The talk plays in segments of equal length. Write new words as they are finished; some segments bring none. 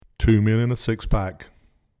Two Men in a Six Pack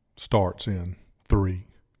starts in 3,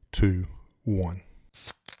 2, 1.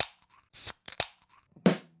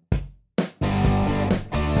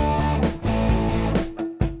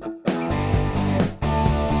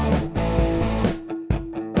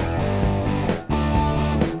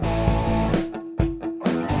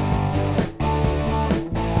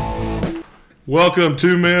 Welcome,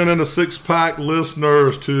 Two Men in a Six Pack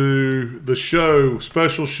listeners, to the show.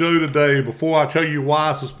 Special show today. Before I tell you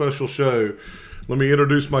why it's a special show, let me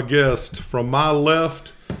introduce my guest. From my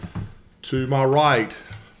left to my right,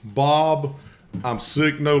 Bob, I'm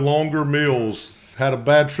sick no longer, Mills. Had a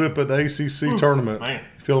bad trip at the ACC tournament. Man.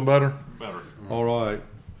 Feeling better? Better. All right.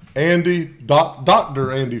 Andy,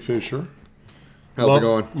 Dr. Andy Fisher. How's it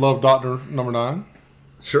going? Love Dr. Number 9.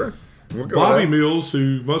 Sure. We'll go Bobby with that. Mills,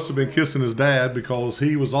 who must have been kissing his dad because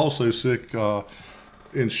he was also sick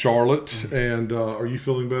in Charlotte. And are you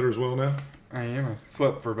feeling better as well now? I am. I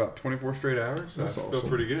slept for about 24 straight hours. That's I feel awesome.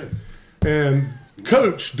 pretty good. And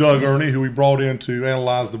Coach Doug Ernie, who we brought in to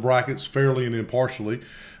analyze the brackets fairly and impartially,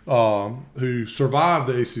 who survived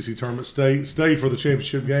the ACC tournament, stayed for the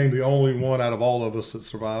championship game, the only one out of all of us that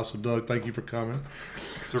survived. So, Doug, thank you for coming.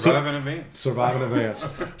 Survive in advance. Survive in advance.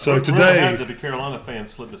 So Rumor today, has it the Carolina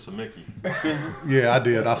fans slipped us a Mickey. yeah, I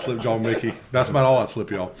did. I slipped y'all Mickey. That's about all I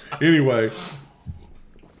slipped y'all. Anyway,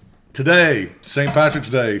 today, St. Patrick's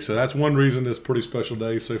Day. So that's one reason it's a pretty special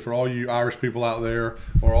day. So for all you Irish people out there,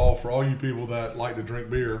 or for all you people that like to drink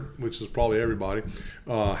beer, which is probably everybody,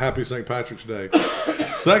 happy St. Patrick's Day.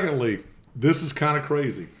 Secondly, this is kind of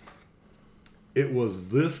crazy. It was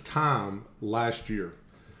this time last year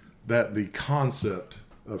that the concept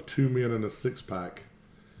of two men in a six-pack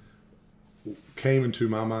came into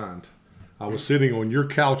my mind. I was sitting on your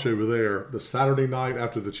couch over there the Saturday night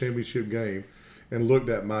after the championship game and looked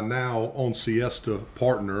at my now on siesta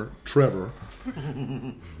partner, Trevor,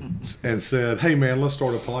 and said, hey, man, let's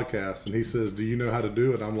start a podcast. And he says, do you know how to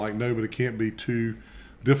do it? I'm like, no, but it can't be too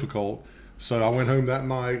difficult. So I went home that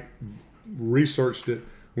night, researched it,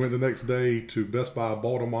 went the next day to Best Buy,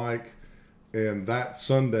 bought a mic, and that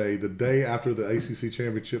Sunday, the day after the ACC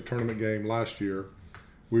Championship Tournament game last year,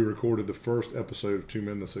 we recorded the first episode of Two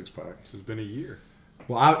Men in a Six Pack. It's been a year.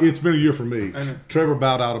 Well, it's been a year for me. Trevor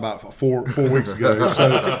bowed out about four weeks ago.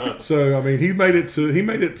 So I mean, he made it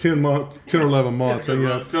 10 or 11 months.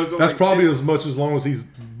 And, So is it that's like probably as much as long as he's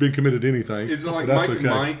been committed to anything. Is it like but that's Mike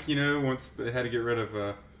and okay. Mike, once they had to get rid of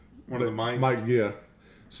one of the mics? Mike, yeah.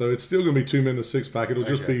 So it's still going to be Two Men in a Six Pack. It'll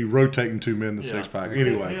just be rotating Two Men in a Six Pack.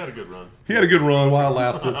 Anyway, He had a good run. He had a good run while it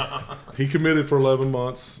lasted. He committed for 11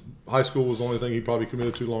 months. High school was the only thing he probably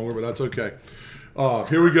committed to longer, but that's okay.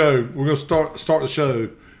 Here we go. We're going to start the show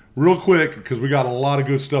real quick because we got a lot of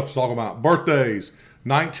good stuff to talk about. Birthdays,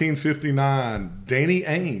 1959, Danny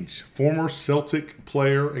Ainge, former Celtic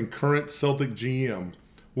player and current Celtic GM.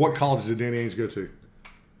 What college did Danny Ainge go to?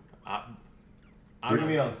 Brigham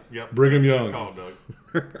Young. Yep. Brigham Good Young. call, Doug.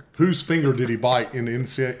 Whose finger did he bite in the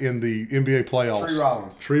NBA playoffs? Tree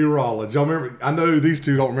Rollins. Tree Rollins. Y'all remember? I know these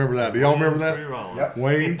two don't remember that. Do y'all remember that? Tree Rollins. Yep.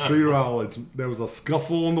 Wayne Tree Rollins. There was a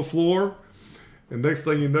scuffle on the floor, and next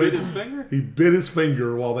thing you know, Bit his finger? He bit his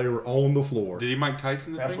finger while they were on the floor. Did he Mike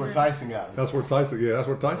Tyson the That's finger? where Tyson got it. That's where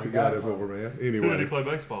Tyson got it over, man. Who did he Anyway, play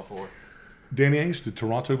baseball for? Danny Ainge, the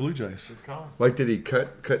Toronto Blue Jays. Good call. Like, did he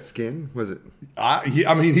cut skin? Was it? I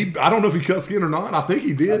don't know if he cut skin or not. I think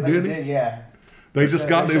he did, didn't he? Yeah. They just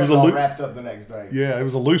got They it was a all loose. wrapped up the next day. Yeah, it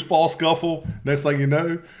was a loose ball scuffle. Next thing you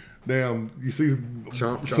know, damn, you see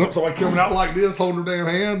somebody coming out like this, holding their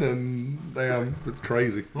damn hand, and damn, it's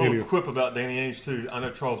crazy. A little Anyway. quip about Danny Ainge, too. I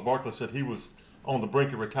know Charles Barkley said he was on the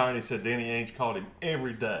brink of retiring. He said Danny Ainge called him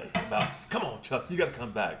every day about, come on, Chuck, you got to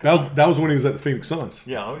come back. That was when he was at the Phoenix Suns.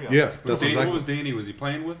 Yeah, oh, yeah. Yeah, that's Danny, exactly. What was Danny? Was he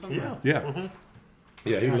playing with them? Yeah. Yeah,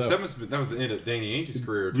 yeah, he Gosh, left. that was the end of Danny Ainge's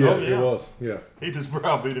career. Yeah, Oh, yeah. it was. Yeah, He just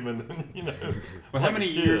browbeat him, and then, But how many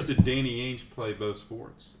years did Danny Ainge play both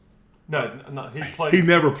sports? No, he played. he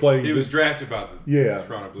never played. He was drafted by the yeah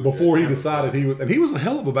Toronto Blue before Jays. he decided he was a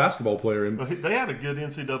hell of a basketball player, and They had a good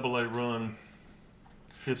NCAA run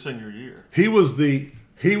his senior year. he was the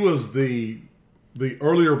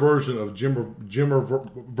earlier version of Jimmer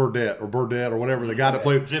Burdett or whatever, the guy that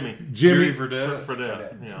played Jimmy Fredette.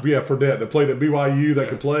 Fredette. Yeah. Yeah, Fredette that played at BYU that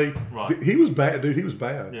could play. Right. He was bad, dude. He was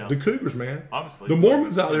bad. Yeah. The Cougars, man. Obviously. The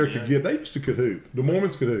Mormons out there Yeah. they used to could hoop. The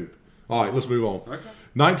Mormons could hoop. All right, let's move on. Okay.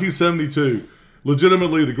 1972,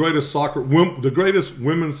 legitimately the greatest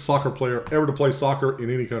women's soccer player ever to play soccer in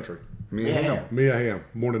any country. Mia Hamm. Mia Hamm,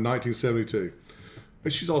 born in 1972.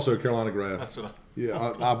 And she's also a Carolina grad. That's what Yeah,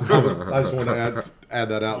 I just want to add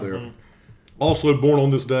that out there. Also born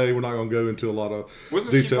on this day. We're not going to go into a lot of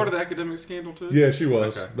Wasn't detail. she part of the academic scandal too? Yeah, she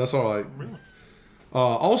was. Okay. That's all right. Really?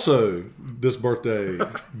 Also, this birthday,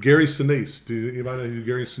 Gary Sinise. Do anybody know who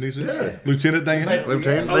Gary Sinise is? Yeah. Lieutenant Dan.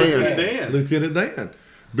 Lieutenant Oh, Lieutenant Dan. Dan. Lieutenant Dan.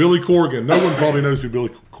 Billy Corgan. No one probably knows who Billy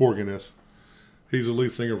Corgan is. He's the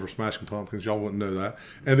lead singer for Smashing Pumpkins. Y'all wouldn't know that.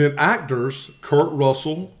 And then actors Kurt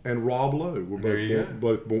Russell and Rob Lowe were There you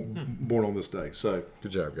both born on this day. So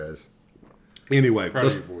Good job, guys. anyway, Proud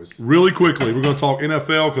of you boys. really quickly, we're going to talk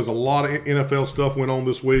NFL because a lot of NFL stuff went on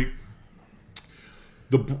this week.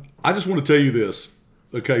 I just want to tell you this.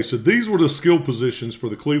 Okay, so these were the skill positions for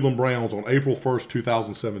the Cleveland Browns on April 1st,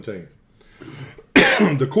 2017.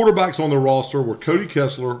 The quarterbacks on their roster were Cody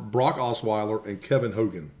Kessler, Brock Osweiler, and Kevin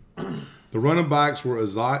Hogan. The running backs were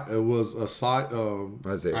Isaiah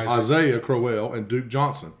Crowell and Duke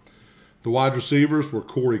Johnson. The wide receivers were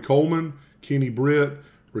Corey Coleman, Kenny Britt,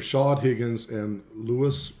 Rashad Higgins, and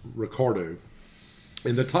Louis Ricardo.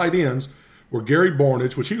 And the tight ends were Gary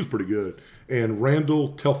Barnidge, which he was pretty good, and Randall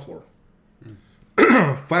Telfler.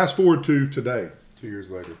 Fast forward to today. 2 years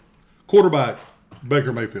later. Quarterback,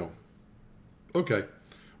 Baker Mayfield. Okay.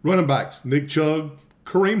 Running backs, Nick Chubb,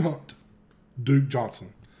 Kareem Hunt, Duke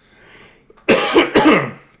Johnson.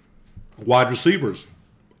 Wide receivers,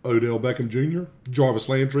 Odell Beckham Jr., Jarvis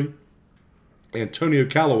Landry, Antonio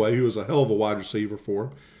Callaway, who was a hell of a wide receiver for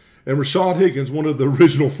him, and Rashad Higgins, one of the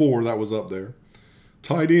original four that was up there.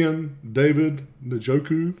 Tight end, David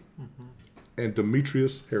Njoku, and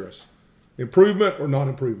Demetrius Harris. Improvement or not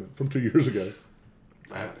improvement from 2 years ago?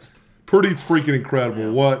 Fast. Pretty freaking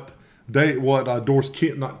incredible. Yeah. Dave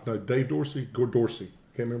Dorsey, Gord Dorsey.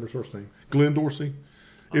 Can't remember his first name. Glenn Dorsey.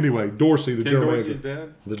 Anyway, Dorsey, the Ken general Dorsey's manager.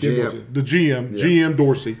 dad? The Ken GM. Dorsey, the GM, Yeah. GM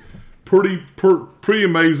Dorsey. Pretty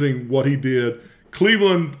amazing what he did.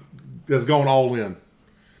 Cleveland has gone all in.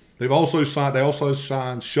 They also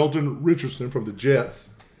signed Shelton Richardson from the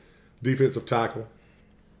Jets, defensive tackle.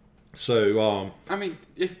 So, I mean,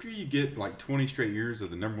 if you get like 20 straight years of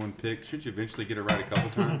the number one pick, shouldn't you eventually get it right a couple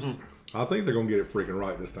times? I think they're going to get it freaking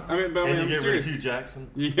right this time. I mean, but And I'm you get rid serious. of Hugh Jackson.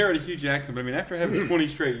 You get rid of Hugh Jackson, but I mean, after having 20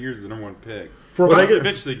 straight years of the number one pick, For well, like- they could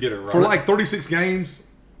eventually get it right. For like 36 games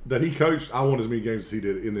that he coached, I won as many games as he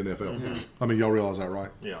did in the NFL. I mean, y'all realize that, right?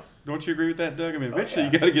 Yeah. Don't you agree with that, Doug? I mean, eventually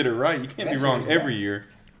you got to get it right. You can't be wrong every year.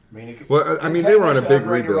 I mean, it could, Well, I mean, it they were on a takes big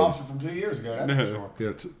upgrade your rebuild. roster from 2 years ago. That's No. for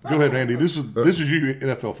sure. Yeah. Go ahead, Andy. This is you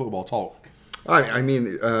NFL football talk. I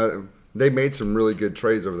mean, they made some really good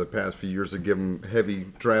trades over the past few years to give them heavy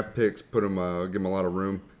draft picks, give them a lot of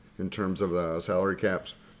room in terms of the salary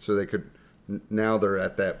caps, so they could. Now they're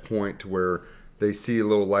at that point to where they see a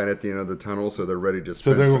little light at the end of the tunnel, so they're ready to.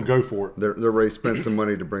 So Spend they're going to go for it. They're ready to spend some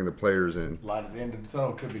money to bring the players in. Light at the end of the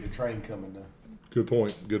tunnel could be the train coming to. Good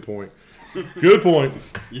point. Good point. Good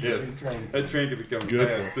point. Yes, Train. that train could be coming Good.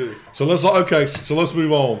 fast too. So let's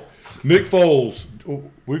move on. Nick Foles.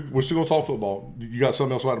 We're still going to talk football. You got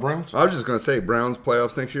something else about the Browns? I was just going to say, Browns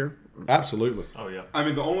playoffs next year. Absolutely. Oh, yeah. I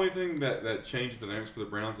mean, the only thing that changes the dynamics for the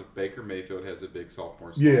Browns if Baker Mayfield has a big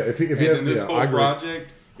sophomore slump. Yeah, if he and has, then this yeah, whole I agree.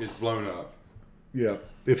 project is blown up. Yeah,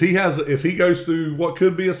 if he goes through what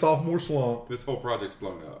could be a sophomore slump, This whole project's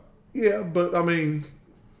blown up. yeah, but I mean,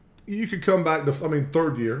 you could come back to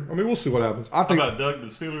third year. I mean, we'll see what happens. I How think about Doug, the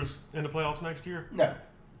Steelers in the playoffs next year? No.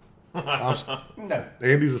 I'm, No.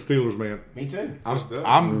 Andy's a Steelers man. Me too.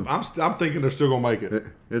 I'm thinking they're still gonna make it.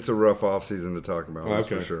 It's a rough offseason to talk about, that's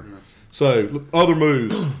for Okay. sure. So other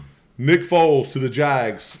moves: Nick Foles to the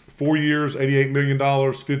Jags, 4 years, $88 million,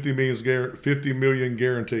 $50 million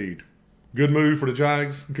guaranteed. Good move for the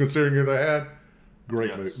Jags, considering who they had.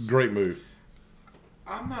 Great Yes. move. Great move.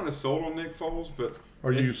 I'm not as sold on Nick Foles, but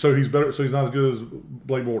Are you? So he's better. So he's not as good as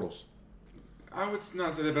Blake Bortles. I would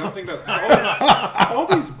not say that. But I'm thinking about all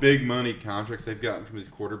these big money contracts they've gotten from these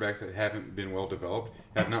quarterbacks that haven't been well developed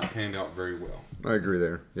have not panned out very well. I agree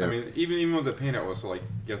there. Yeah. I mean, even ones that panned out well. So like, you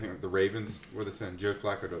gotta think like the Ravens, where they signed Joe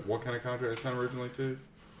Flacco to what kind of contract they signed originally to?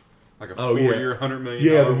 Like a 4-year, $100 million.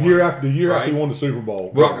 Yeah, the year after right? he won the Super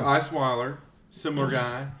Bowl. Brock Osweiler, similar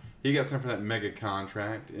guy. He got signed for that mega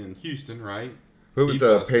contract in Houston, right? Who was He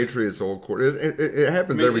busted. Patriots' old quarter? It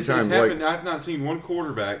happens I mean, every it's time. happened. I've not seen one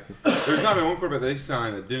quarterback. There's not been one quarterback they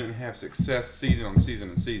signed that didn't have success season on season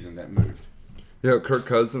and season that moved. Kirk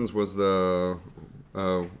Cousins was the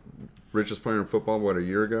richest player in football. What, a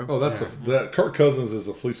year ago? Oh, that Kirk Cousins is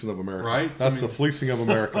the fleecing of America. Right? That's I mean- the fleecing of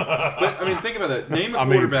America. But I mean, think about that. Name a I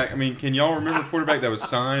mean- quarterback. Can y'all remember a quarterback that was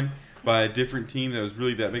signed by a different team that was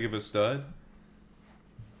really that big of a stud?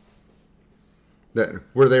 That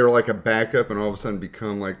where they were like a backup and all of a sudden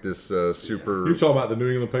become like this super. You're talking about the New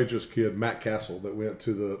England Patriots kid Matt Castle that went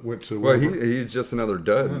to. Well, he's just another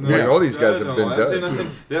dud. Yeah. Like, all these guys have been duds.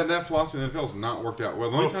 That philosophy in the NFL has not worked out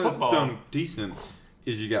well. The only time it's done decent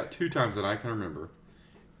is you got 2 times that I can remember.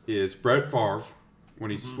 Is Brett Favre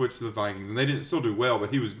when he switched to the Vikings, and they didn't still do well, but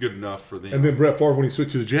he was good enough for them. And then Brett Favre when he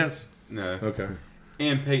switched to the Jets. No. Okay.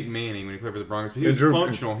 And Peyton Manning when he played for the Broncos, but he was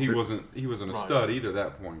functional. He wasn't a stud either at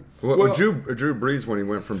that point. Well, Drew Brees when he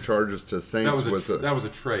went from Chargers to Saints that was a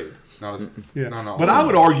trade. Not as, not but I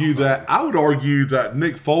would argue that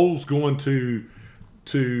Nick Foles going to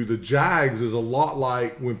the Jags is a lot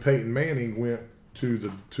like when Peyton Manning went to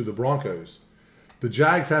the Broncos. The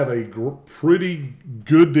Jags have a pretty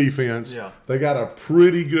good defense. Yeah. They got a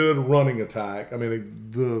pretty good running attack. I mean,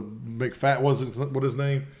 the McFat what his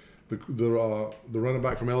name? The running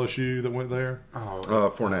back from LSU that went there.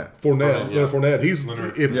 Fournette. Fournette. He's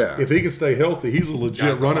if he can stay healthy, he's a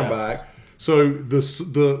legit running back. So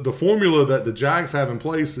the formula that the Jags have in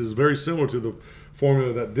place is very similar to the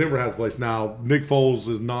formula that Denver has in place. Now, Nick Foles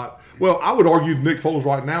is not. Well, I would argue Nick Foles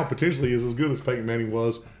right now potentially is as good as Peyton Manning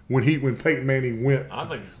was when Peyton Manning went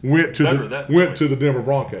to the Denver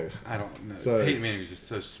Broncos. I don't know. So, Peyton Manning was just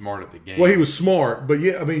so smart at the game. Well, he was smart, but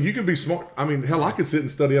yeah, I mean, you can be smart. I mean, hell, I could sit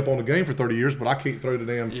and study up on the game for 30 years, but I can't throw a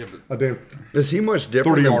damn. Is he much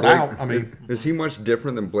different? 30-yard out. I mean, is he much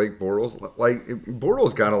different than Blake Bortles? Like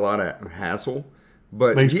Bortles got a lot of hassle.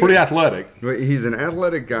 But he's pretty athletic. He's an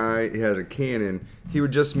athletic guy. He had a cannon. He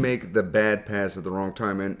would just make the bad pass at the wrong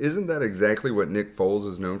time. And isn't that exactly what Nick Foles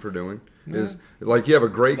is known for doing? Yeah. Is like you have a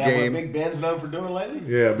great game. What Big Ben's known for doing lately?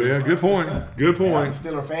 Yeah, good point. Good point. I'm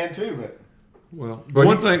still a fan too, but. Well, the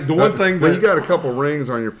one thing when you got a couple rings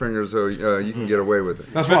on your fingers, so you can get away with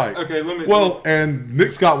it. That's right. Okay, and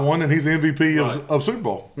Nick's got one, and he's MVP of Super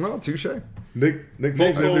Bowl. Well, touche. Nick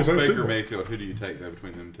Foles, Baker Mayfield. Who do you take though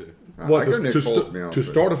between them two? To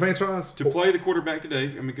start a franchise? To play the quarterback today?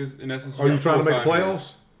 I mean, because in essence, are you trying to make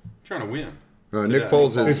playoffs? Trying to win. Nick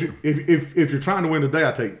Foles is. If you're trying to win today,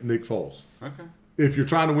 I take Nick Foles. Okay. If you're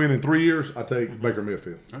trying to win in 3 years, I take Baker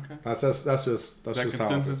Mayfield. Okay. That's just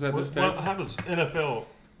consensus at this time. How does NFL?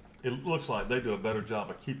 It looks like they do a better job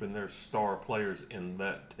of keeping their star players in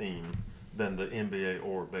that team than the NBA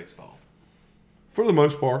or baseball. For the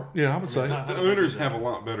most part, yeah, I would say. The owners have a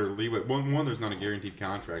lot better leeway. One, there's not a guaranteed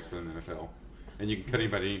contract for the NFL, and you can cut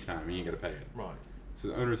anybody anytime, and you ain't got to pay it. Right. So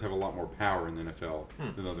the owners have a lot more power in the NFL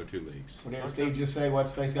than the other 2 leagues. Well, did Steve just say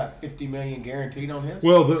he's got $50 million guaranteed on his?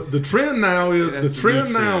 Well, the trend now is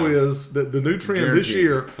that the new trend guaranteed. This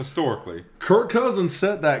year historically. Kirk Cousins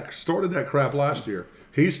started that crap last year.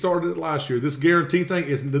 He started it last year. This guarantee thing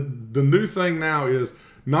is the new thing now is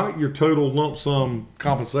not your total lump sum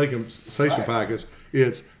compensation package.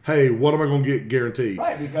 It's, hey, what am I going to get guaranteed?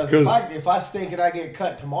 Right, because if I stink and I get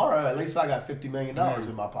cut tomorrow, at least I got $50 million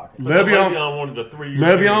in my pocket. Le'Veon wanted a 3-year.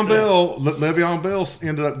 Le'Veon Bell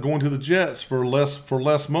ended up going to the Jets for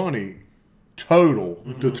less money.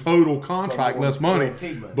 The total contract, less money,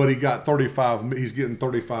 but he got He's getting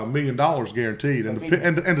 $35 million guaranteed, and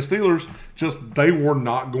the Steelers they were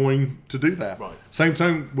not going to do that. Right. Same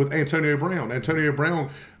thing with Antonio Brown. Antonio Brown,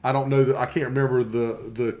 I don't know I can't remember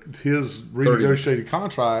his renegotiated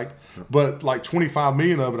contract, but like $25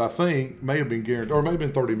 million of it, I think, may have been guaranteed, or may have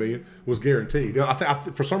been $30 million was guaranteed. I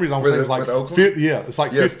think for some reason I was saying it's like it's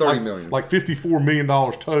like $30 million, like $54 million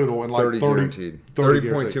total, and like 30 guaranteed,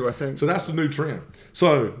 30.2, I think. So that's the new trend.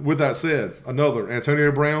 So with that said, another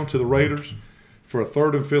Antonio Brown to the Raiders for a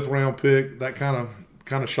 3rd and 5th round pick. That kind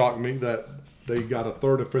of shocked me that they got a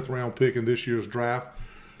 3rd and 5th round pick in this year's draft.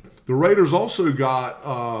 The Raiders also got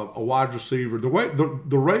a wide receiver. The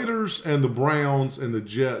Raiders and the Browns and the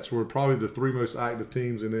Jets were probably the 3 most active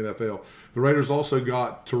teams in the NFL. The Raiders also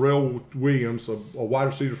got Terrell Williams, a wide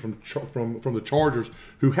receiver from the Chargers,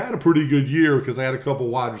 who had a pretty good year because they had a couple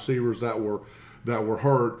wide receivers that were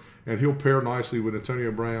hurt, and he'll pair nicely with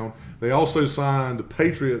Antonio Brown. They also signed the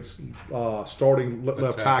Patriots starting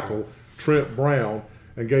left tackle Trent Brown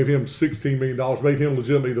and gave him $16 million, made him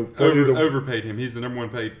legitimately overpaid him. He's the number 1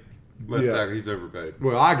 paid left tackle. He's overpaid.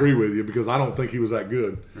 Well, I agree with you because I don't think he was that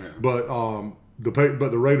good. Yeah. But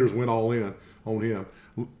the Raiders went all in on him.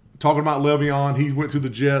 Talking about Le'Veon, he went to the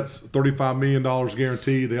Jets, $35 million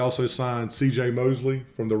guaranteed. They also signed C.J. Mosley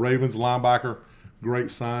from the Ravens, linebacker.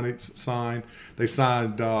 Great sign. They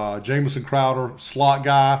signed Jamison Crowder, slot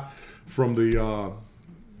guy from the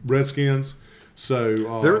Redskins.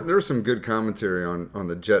 So there's some good commentary on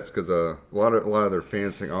the Jets because a lot of their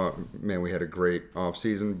fans think, oh man, we had a great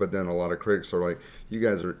offseason, but then a lot of critics are like, you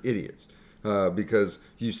guys are idiots because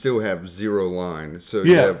you still have 0 line. So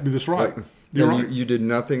yeah, that's right. You're right. You did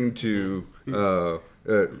nothing to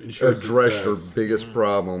address your biggest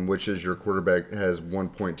problem, which is your quarterback has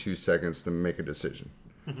 1.2 seconds to make a decision.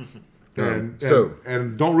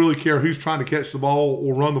 And don't really care who's trying to catch the ball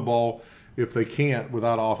or run the ball. If they can't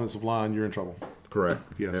without offensive line, you're in trouble. Correct.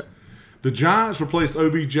 Yes. Yep. The Giants replaced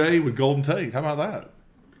OBJ with Golden Tate. How about that?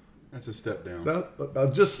 That's a step down.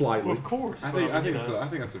 Just slightly. Well, of course. I think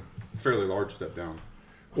that's a fairly large step down.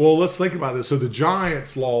 Well, let's think about this. So the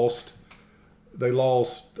Giants lost. They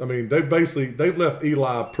lost. I mean, they've left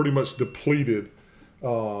Eli pretty much depleted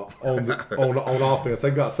on offense.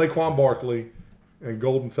 They've got Saquon Barkley and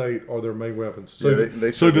Golden Tate are their main weapons. So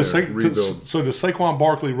does Saquon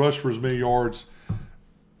Barkley rush for as many yards?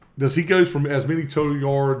 Does he go from as many total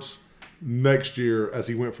yards next year as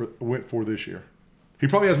he went for this year? He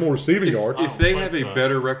probably has more receiving yards. If they have a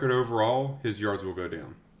better record overall, his yards will go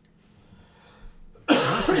down.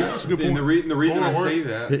 That's a good point. And the reason I say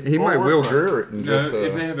that, he might Will Greer it. And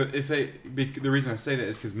the reason I say that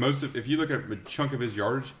is because if you look at a chunk of his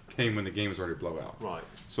yardage came when the game was already a blowout. Right.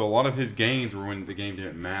 So a lot of his gains were when the game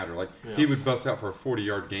didn't matter. Like he would bust out for a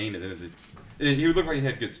 40-yard gain, and then he would look like he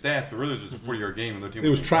had good stats, but really it was just a 40-yard gain when the team. It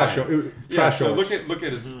was trash. So look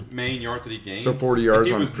at his main yards that he gained. So 40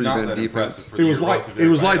 yards on prevent defense. It was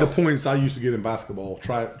like the points I used to get in basketball.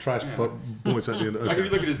 Trash points at the end. Like if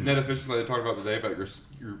you look at his net efficiency, like they talked about today about your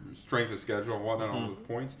strength of schedule and whatnot on those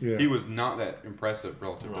points, he was not that impressive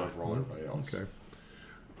relative to overall everybody else. Okay.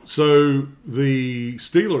 So the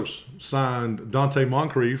Steelers signed Dante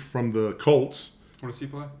Moncrief from the Colts. Want to see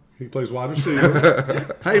play? He plays wide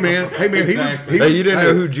receiver. Hey man, exactly. You didn't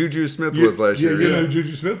know who Juju Smith was last year. Yeah, you know who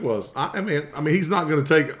Juju Smith was. I mean, he's not going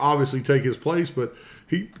to take his place, but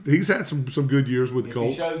he's had some good years with the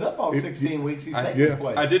Colts. If he shows up all 16 weeks, he's taking his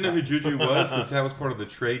place. I didn't know who Juju was because that was part of the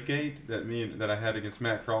trade gate that I had against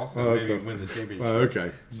Matt Cross and maybe win the championship. Okay.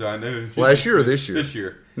 So I knew last year or this year? This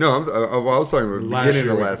year. No, I was talking about beginning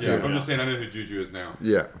of last season. I'm just saying I know who Juju is now.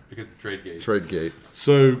 Yeah. Because of the trade gate. Trade gate.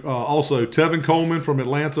 So also Tevin Coleman from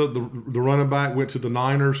Atlanta, the running back, went to the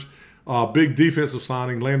Niners. Big defensive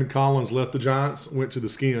signing. Landon Collins left the Giants, went to the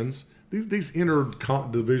Skins. These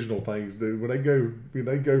interdivisional things, dude. When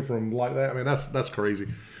they go from like that, I mean that's crazy.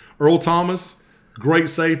 Earl Thomas, great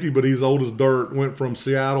safety, but he's old as dirt. Went from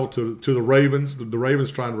Seattle to the Ravens. The Ravens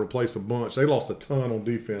trying to replace a bunch. They lost a ton on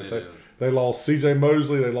defense. They lost C.J.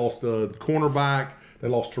 Mosley. They lost the cornerback. They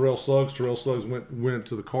lost Terrell Suggs. Terrell Suggs went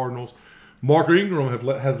to the Cardinals. Mark Ingram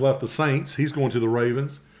has left the Saints. He's going to the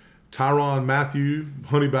Ravens. Tyrann Mathieu,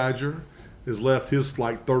 Honey Badger, has left his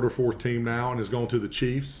third or fourth team now and is going to the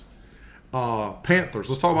Chiefs. Panthers.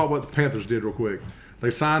 Let's talk about what the Panthers did real quick.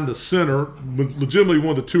 They signed a center, legitimately one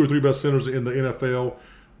of the 2 or 3 best centers in the NFL,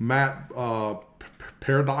 Matt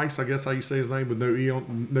Paradise, I guess how you say his name, with no E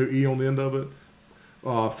on the end of it,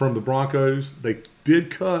 from the Broncos. They did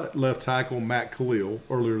cut left tackle Matt Khalil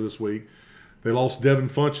earlier this week. They lost Devin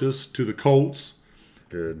Funchess to the Colts.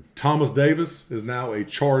 Good. Thomas Davis is now a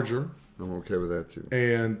Charger. I'm okay with that too.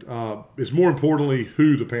 And it's more importantly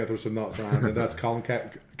who the Panthers have not signed, and that's Colin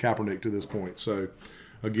Kaepernick to this point. So,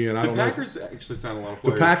 again, I don't know. The Packers actually signed a lot of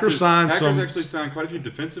players. The Packers actually signed quite a few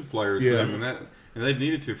defensive players for them, and they've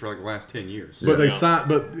needed to for the last 10 years. But they signed.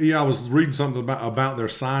 But I was reading something about their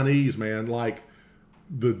signees, man. Like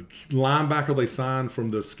the linebacker they signed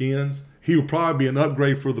from the Skins. He would probably be an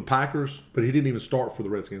upgrade for the Packers, but he didn't even start for the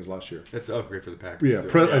Redskins last year. That's an upgrade for the Packers. Yeah,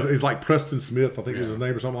 it's like Preston Smith, I think was his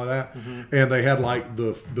name or something like that. Mm-hmm. And they had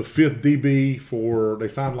the fifth DB they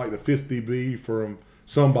signed the fifth DB from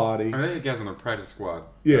somebody. I mean, they had guys on their practice squad.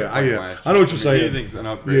 Yeah, I know what you're saying. Anything's an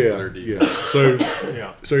upgrade for their defense.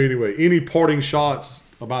 Yeah. So anyway, any parting shots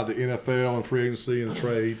about the NFL and free agency and the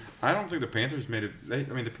trade? I don't think the Panthers made it.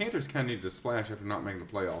 The Panthers kind of needed to splash after not making the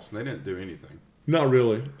playoffs, and they didn't do anything. Not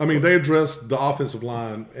really. I mean, they addressed the offensive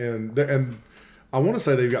line, and I want to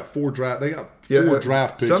say they've got 4 draft. They got 4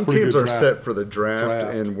 draft picks. Some teams are set for the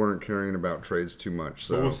draft and weren't caring about trades too much.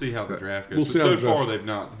 So we'll see how the draft goes. So far, they've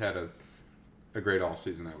not had a great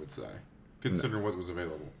offseason, I would say, considering what was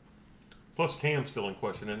available. Plus, Cam's still in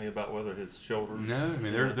question, isn't he, about whether his shoulders? No, I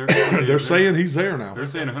mean they're saying he's there now. They're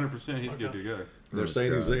saying 100% he's good to go. They're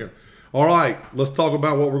saying he's there. All right, let's talk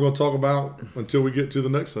about what we're going to talk about until we get to the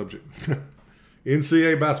next subject.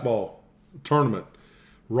 NCAA Basketball Tournament.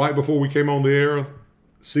 Right before we came on the air,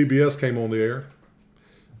 CBS came on the air,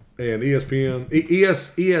 and ESZN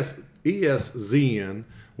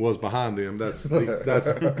was behind them. That's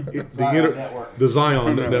the Zion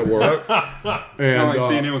Network. And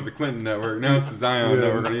CNN was the Clinton Network. Now it's the Zion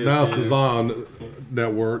Network. Now it's the Zion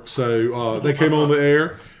Network. So they came on the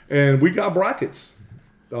air, and we got brackets.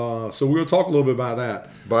 So we're going to talk a little bit about that.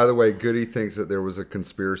 By the way, Goody thinks that there was a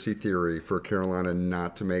conspiracy theory for Carolina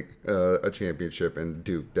not to make a championship and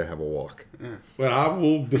Duke to have a walk. Well, I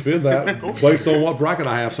will defend that based on what bracket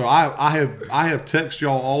I have. So I have texted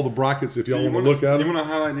y'all all the brackets if y'all want to look at Do them. you want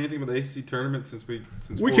to highlight anything about the ACC tournament since We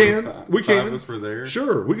four can. of We five can. of us were there?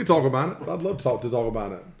 Sure, we can talk about it. I'd love to talk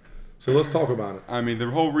about it. So let's talk about it. I mean, the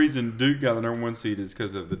whole reason Duke got the number 1 seed is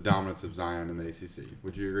because of the dominance of Zion in the ACC.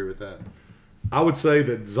 Would you agree with that? I would say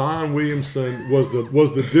that Zion Williamson was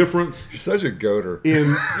the difference You're such a goater.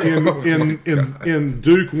 in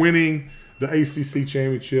Duke winning the ACC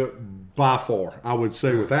championship by far. I would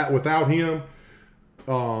say without him,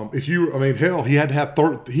 he had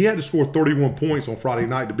to score 31 points on Friday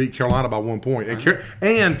night to beat Carolina by 1 point,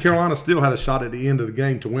 and Carolina still had a shot at the end of the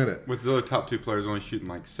game to win it. With the other top 2 players only shooting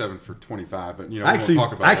like 7 for 25, but we Actually, won't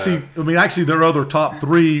talk about that. Actually, their other top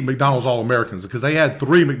 3 McDonald's All-Americans, because they had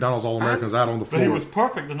 3 McDonald's All-Americans out on the floor. But he was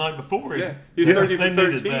perfect the night before. Yeah, he was 13 they for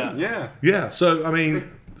needed 13. that. Yeah. So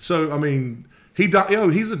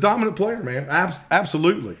he's a dominant player, man.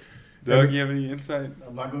 Absolutely. Doug, you have any insight?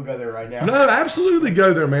 I'm not going to go there right now. No, absolutely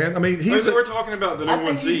go there, man. I mean, We're talking about the number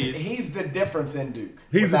 1 seeds. He's the difference in Duke.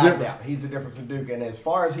 He's without the a difference. doubt. He's the difference in Duke, and as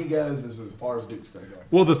far as he goes, is as far as Duke's going to go.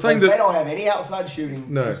 Well, the thing Because that they don't have any outside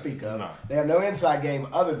shooting No. to speak of. No. They have no inside game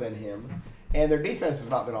other than him, and their defense has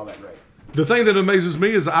not been all that great. The thing that amazes me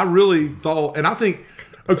is I really thought, and I think,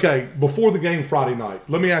 okay, before the game Friday night,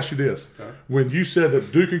 let me ask you this. Okay. When you said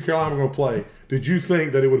that Duke and Carolina were going to play, did you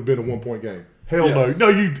think that it would have been a 1-point game? Hell Yes. no.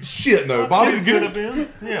 No, no. Bobby, It could have been.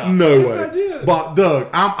 Yeah. No Yes, way. I did. But, Doug,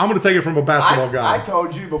 I'm going to take it from a basketball I guy.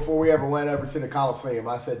 told you before we ever went over to the Coliseum,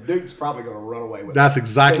 I said Duke's probably going to run away with That's it.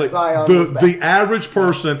 exactly Since Zion was back. the average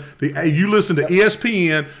person. You listen to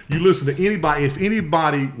ESPN, you listen to anybody. If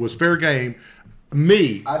anybody was fair game,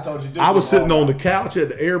 me, I told you Duke I was was sitting all on the right. couch at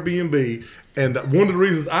the Airbnb, and one of the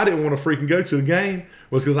reasons I didn't want to freaking go to the game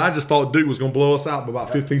was because I just thought Duke was going to blow us out by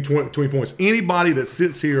about 15, 20 points. Anybody that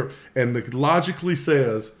sits here and logically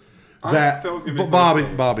says that, thought it was gonna be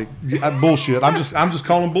Bobby, bullshit. I'm just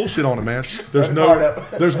calling bullshit on it, man. There's Put it hard no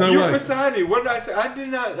up. You were way. beside me. What did I say? I did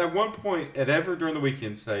not at one point ever during the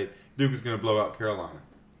weekend say Duke was going to blow out Carolina.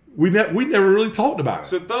 We never really talked about it.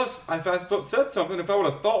 So thus, if I said something, if I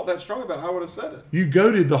would have thought that strong about it, I would have said it. You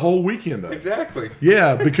goated the whole weekend, though. Exactly.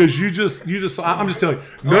 Yeah, because I'm just telling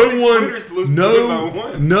you, All these Sooners lose by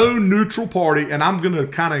one. no neutral party, and I'm going to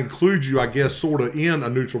kind of include you, I guess, sort of in a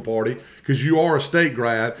neutral party because you are a state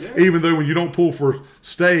grad. Yeah. Even though when you don't pull for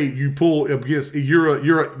state, you pull against you're a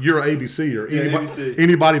ABC or ABC.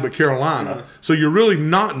 anybody but Carolina. So you're really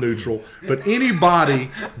not neutral. But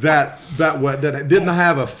anybody that didn't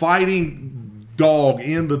have a fighting dog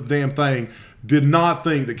in the damn thing did not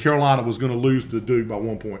think that Carolina was going to lose to Duke by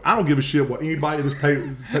 1 point. I don't give a shit what anybody at this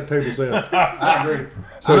table says. I agree.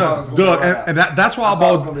 So Doug, Doug, and that's why I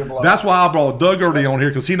thought it was gonna be a blowout. brought Doug Erdy on here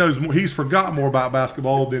because he knows he's forgot more about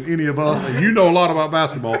basketball than any of us, and you know a lot about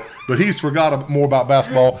basketball, but he's forgot more about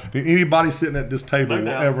basketball than anybody sitting at this table No will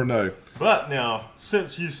doubt. ever know. But now,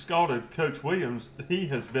 since you scouted Coach Williams, he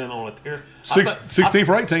has been on a tear. 16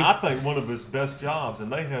 for 18. I think one of his best jobs,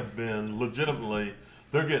 and they have been legitimately.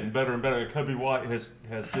 They're getting better and better. And Kobe White has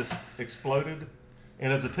just exploded,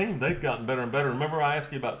 and as a team, they've gotten better and better. Remember, I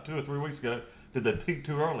asked you about 2 or 3 weeks ago, did they peak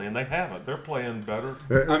too early? And they haven't. They're playing better.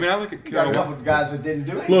 I mean, I look at You got a Carolina. couple of guys that didn't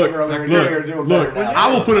do anything Look, earlier in the year doing better now.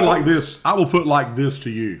 I will put it like this. I will put it like this to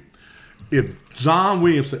you. If Zion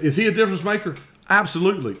Williamson, is he a difference maker?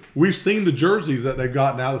 Absolutely. We've seen the jerseys that they've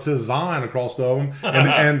got now that says Zion across them,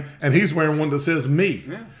 and he's wearing one that says me.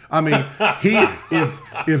 Yeah. I mean,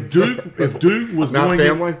 if Duke was Not going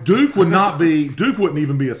family? Duke wouldn't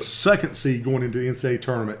even be a second seed going into the NCAA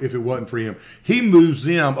tournament if it wasn't for him. He moves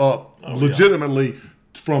them up legitimately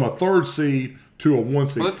from a 3rd seed to a 1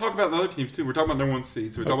 seed. Well, let's talk about the other teams too. We're talking about number 1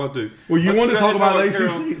 seed, so we're talking about Duke. Well, you Let's want to go talk ahead and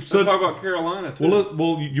about ACC. Let's So- talk about Carolina too.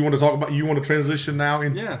 you want to transition now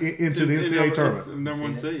into the NCAA tournament. Number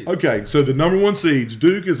 1 seeds. Okay, so the number 1 seeds,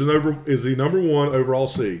 Duke is the number 1 overall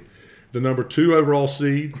seed. The number 2 overall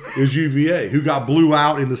seed is UVA, who got blew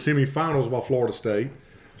out in the semifinals by Florida State.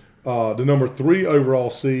 The number 3 overall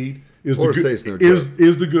seed is Florida State's no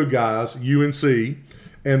is the good guys, UNC,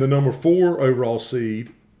 and the number 4 overall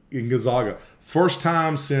seed in Gonzaga. First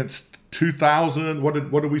time since 2000. What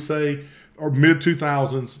did we say? Or mid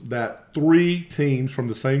 2000s that 3 teams from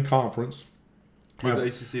the same conference. Was the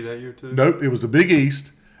ACC that year too? Nope, it was the Big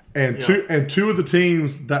East, and two of the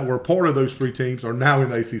teams that were part of those 3 teams are now in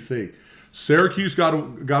the ACC. Syracuse got a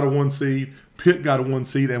 1 seed, Pitt got a 1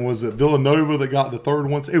 seed, and was it Villanova that got the 3rd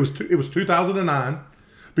 1 seed? It was 2009.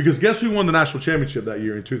 Because guess who won the national championship that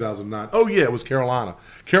year in 2009? Oh yeah, it was Carolina.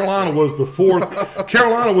 Carolina was the fourth.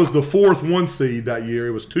 Carolina was the fourth 1 seed that year.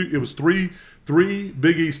 It was three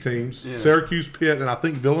Big East teams: Syracuse, Pitt, and I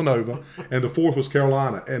think Villanova. And the fourth was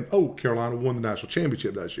Carolina. And Carolina won the national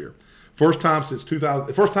championship that year. First time since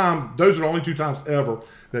 2000. First time. Those are the only 2 times ever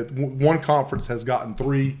that one conference has gotten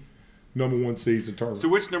 3 number 1 seeds in tournament. So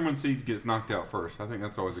which number 1 seeds get knocked out first? I think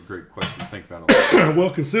that's always a great question to think about. Well,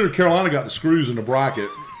 consider Carolina got the screws in the bracket.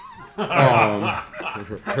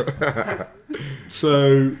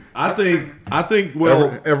 So I think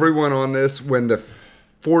well, everyone on this, when the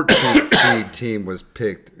 14th seed team was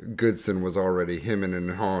picked, Goodson was already hemming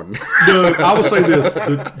and hawing. I will say this: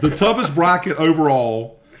 the toughest bracket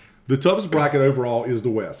overall is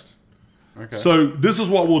the West. Okay. So this is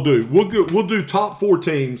what we'll do. We'll do top 4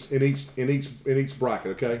 teams in each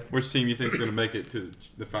bracket. Okay. Which team you think is going to make it to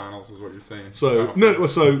the finals? Is what you're saying? So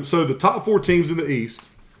so the top 4 teams in the East.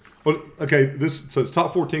 Okay. So the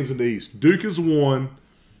top 4 teams in the East. Duke is 1.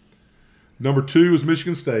 Number 2 is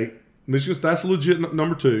Michigan State. That's a legit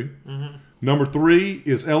number 2. Mm-hmm. Number 3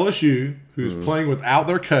 is LSU, who's playing without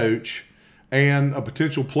their coach and a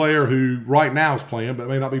potential player who right now is playing but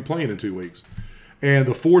may not be playing in 2 weeks. And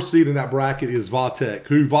the 4th seed in that bracket is Vatech,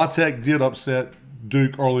 who Vatech did upset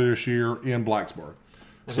Duke earlier this year in Blacksburg.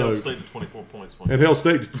 And held State to 24 points. And held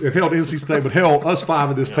NC State, but hell, us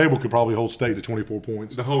 5 at this table could probably hold State to 24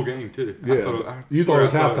 points. The whole game too. Yeah, you thought it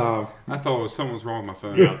was halftime. I thought it was something was wrong with my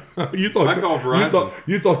phone. Yeah. I called Verizon.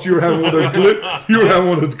 You thought you were having one of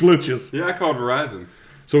those glitches. Yeah, I called Verizon.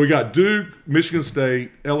 So we got Duke, Michigan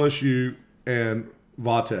State, LSU, and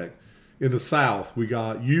Vatech. In the South, we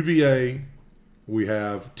got UVA. We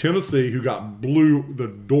have Tennessee, who blew the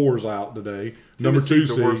doors out today. Number 2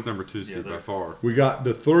 seed. The worst number 2 seed by far. We got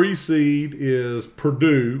the 3 seed is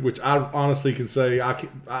Purdue, which I honestly can say I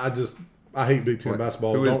hate Big Ten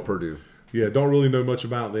basketball. Who is Purdue? Yeah, don't really know much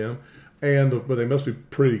about them, but they must be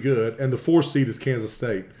pretty good. And the 4th seed is Kansas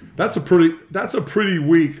State. That's a pretty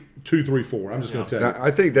weak 2, 3, 4. I'm just going to tell you.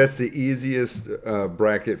 I think that's the easiest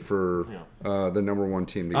bracket for the number 1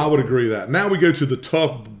 team. I would agree with that. Now we go to the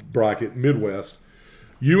tough bracket, Midwest.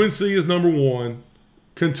 UNC is number 1.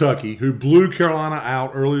 Kentucky, who blew Carolina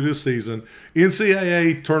out earlier this season.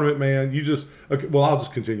 NCAA tournament, man. I'll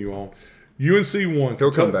just continue on. UNC 1.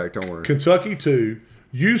 He'll come back, don't worry. Kentucky 2.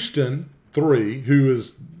 Houston 3, who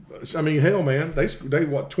is, I mean, hell, man. They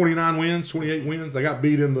 29 wins, 28 wins. They got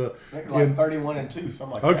beat in the. 31-2, something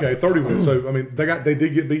like that. Okay, 31. So, I mean, they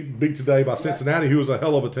did get beat today by Cincinnati, who was a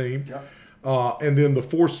hell of a team. Yep. And then the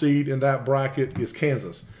 4th seed in that bracket is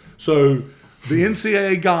Kansas. So the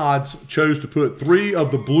NCAA gods chose to put 3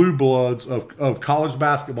 of the blue bloods of college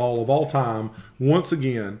basketball of all time once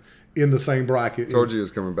again in the same bracket. Told you it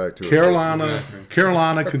was coming back to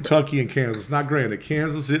Carolina, Kentucky, and Kansas. Now, granted,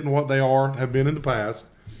 Kansas isn't what they have been in the past.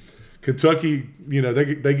 Kentucky,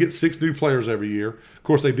 they get 6 new players every year. Of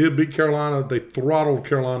course, they did beat Carolina. They throttled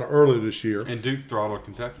Carolina earlier this year. And Duke throttled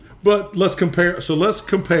Kentucky. But let's compare. So let's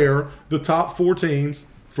compare the top 4 teams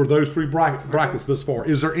for those 3 brackets this far.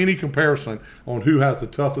 Is there any comparison on who has the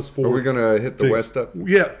toughest 4? Are we going to hit the teams? West up?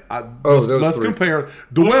 Yeah. Let's compare.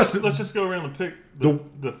 West. Let's just go around and pick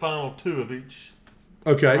the final 2 of each.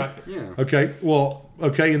 Okay. Bracket. Yeah. Okay. Well,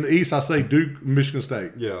 in the East, I say Duke, Michigan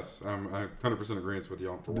State. Yes. I'm 100% agreement with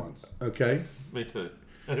you for once. Okay. Me too.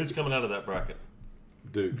 And who's coming out of that bracket?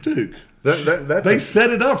 Duke. They set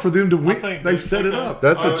it up for them to win. They've set it up.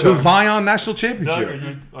 That's the Zion National Championship.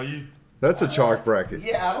 Doug, are you? That's a chalk bracket.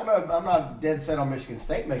 Yeah, I don't know. I'm not dead set on Michigan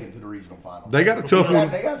State making it to the regional final. They got a tough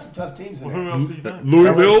one. They got some tough teams in there. Who else do you think?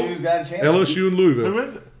 Louisville. LSU's got a chance. LSU and Louisville. Who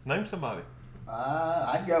is it? Name somebody.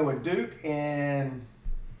 I'd go with Duke and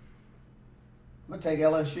I'm gonna take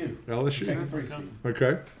LSU. Take a 3 seed.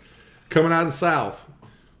 Okay. Coming out of the South,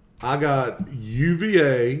 I got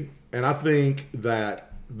UVA, and I think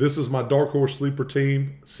that this is my dark horse sleeper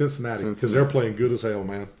team, Cincinnati, because they're playing good as hell,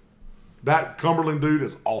 man. That Cumberland dude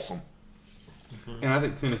is awesome. And I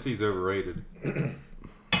think Tennessee's overrated.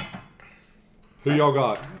 Who y'all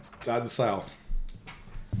got out of the South?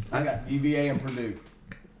 I got UVA and Purdue.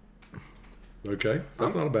 Okay,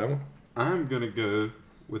 that's not a bad one. I'm going to go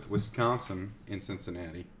with Wisconsin and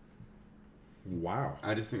Cincinnati. Wow.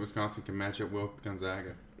 I just think Wisconsin can match up well with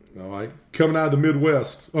Gonzaga. All right. Coming out of the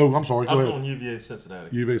Midwest. Oh, I'm sorry. Go ahead. I'm going UVA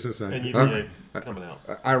Cincinnati. UVA Cincinnati. And UVA coming out.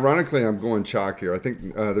 Ironically, I'm going chalk here. I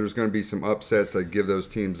think there's going to be some upsets that give those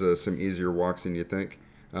teams some easier walks than you think.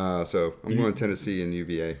 So I'm going Tennessee and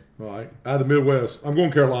UVA. All right. Out of the Midwest, I'm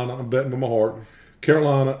going Carolina. I'm betting with my heart.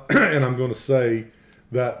 Carolina, and I'm going to say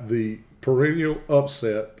that the perennial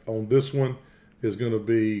upset on this one is going to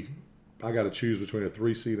be to choose between a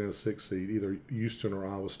 3 seed and a 6 seed, either Houston or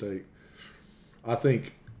Iowa State. I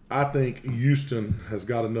think Houston has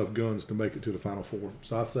got enough guns to make it to the Final Four.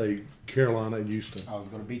 So I'd say Carolina and Houston. I was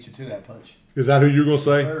going to beat you to that punch. Is that who you're going to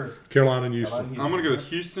say? Sir. Carolina and Houston. I'm going to go with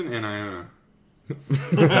Houston and Iona.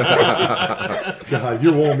 God,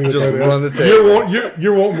 you're wanting me to Just throw run that. the table.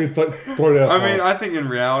 You're wanting me to throw that. I mean, I think in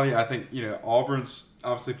reality, Auburn's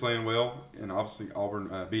obviously playing well, and obviously Auburn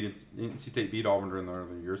NC State beat Auburn during the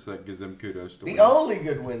early year, so that gives them kudos to win. The only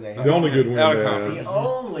good win they had. The only good win Out they of had. conference. The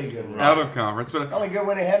only good win. Out of conference, but The only good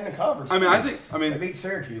win they had in the conference. I mean, they beat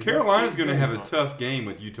Syracuse. Carolina's going to have a tough game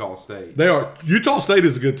with Utah State. They are. Utah State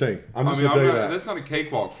is a good team. I'm just going to tell you that. That's not a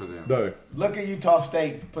cakewalk for them. No. Look at Utah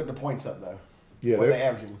State putting the points up though. Yeah, What are they're- they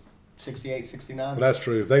averaging? 68, 69? Well, that's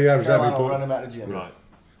true. If they average that many Carolina will run points, them out of the gym. Right.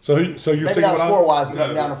 so you're Maybe sticking not with score wise, but No.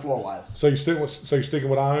 up down to floor wise. So you're sticking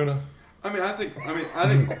with Iona. I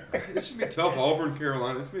think it should be tough. Auburn,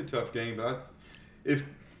 Carolina, it's going to be a tough game. But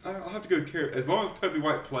I'll have to go with Carolina. As long as Kobe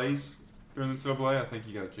White plays during the NCAA, I think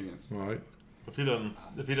you got a chance. All right. If he doesn't.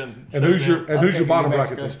 And who's your I'm picking bottom New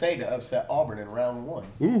bracket? Mexico State to upset Auburn in round 1.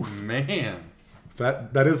 Ooh, Man.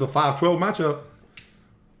 that is a 5-12 matchup.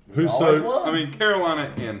 Who's Always so? won. I mean,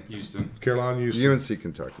 Carolina and Houston. Carolina, Houston, UNC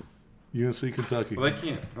Kentucky. UNC, Kentucky. Well, they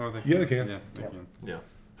can't. Oh, Yeah, they can. Yeah, they can. Yeah.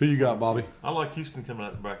 Who you got, Bobby? I like Houston coming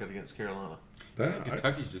out the bracket against Carolina.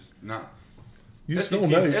 Kentucky's just not. You just don't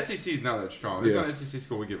know. SEC's not that strong. There's Yeah. not an SEC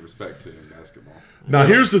school we give respect to in basketball. Now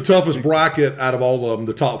here's the toughest bracket out of all of them.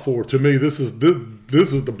 The top 4. To me, this is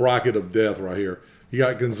the bracket of death right here. You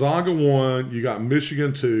got Gonzaga 1. You got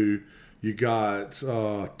Michigan 2. You got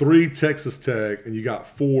 3 Texas Tech, and you got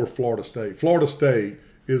 4 Florida State. Florida State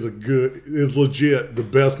is legit the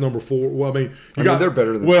best number 4. Well, I mean, they're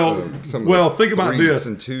better than some of the think about 3s this.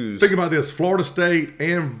 and 2s. Think about this. Florida State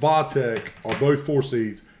and Vatech are both 4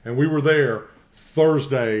 seeds, and we were there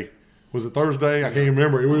Thursday. Was it Thursday? I can't even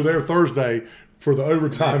remember. We were there Thursday for the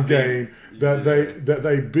overtime game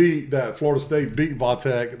that Florida State beat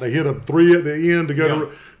Vatech. They hit a 3 at the end to go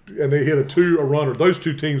to. And they hit a runner. Those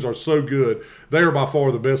 2 teams are so good. They are by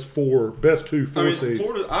far the best 2 4 seeds.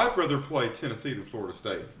 Florida. I'd rather play Tennessee than Florida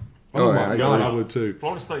State. Oh yeah, my I God, agree. I would too.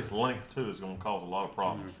 Florida State's length too is going to cause a lot of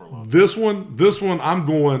problems for a lot of This one, I'm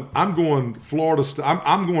going Florida.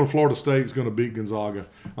 I'm going Florida State's going to beat Gonzaga.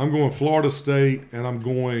 I'm going Florida State, and I'm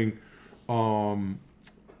going.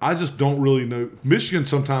 I just don't really know. Michigan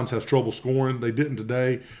sometimes has trouble scoring. They didn't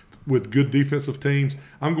today with good defensive teams.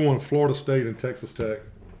 I'm going Florida State and Texas Tech.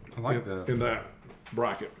 I like that. In that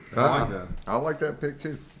bracket. I like that. I like that pick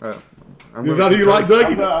too. Is that who you like, I'm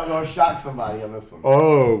Dougie? going to shock somebody on this one.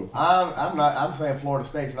 Oh, I'm saying Florida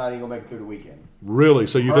State's not even going to make it through the weekend. really?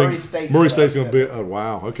 So you Murray think State's Murray State's going gonna to be? Oh,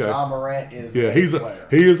 wow. Okay. John Morant is Yeah, a player.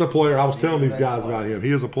 he is a player. I was He telling is these a guys player. about him. He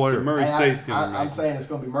is a player. So Murray And State's going to I'm make it. saying it's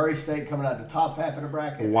going to be Murray State coming out the top half of the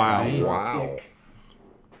bracket. Wow. And I'm gonna Wow. pick-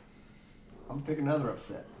 I'm picking another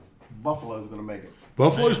upset. Buffalo's going to make it.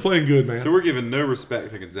 Buffalo's playing good, man. So we're giving no respect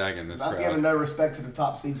to Gonzaga in this Not crowd. giving no respect to the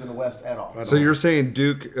top seeds in the West at all. So you're saying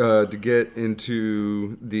Duke to get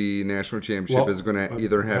into the national championship Well, is going to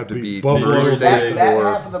either have to beat Buffalo Murray or State State. That or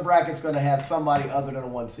half of the bracket's going to have somebody other than a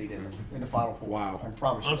 1 seed in the Final Four. Wow. I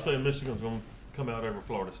promise you. I'm that. saying Michigan's going to come out over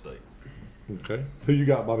Florida State. Okay. Who you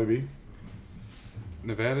got, Bobby B?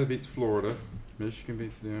 Nevada beats Florida. Michigan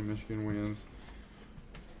beats them. Michigan wins.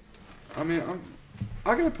 I mean,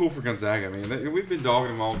 I got to pull for Gonzaga. I mean, we've been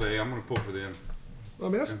dogging them all day. I'm going to pull for them. I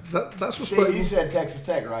mean, that's Steve, you respectable. said Texas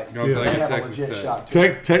Tech, right? Gonzaga, They have Texas a legit Tech. shot,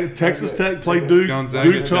 too. Texas They're good. Tech played They're good. Duke.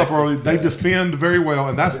 Gonzaga, Duke tough Texas early. They Tech. defend very well,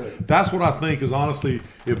 and They're good. that's what I think is honestly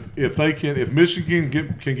if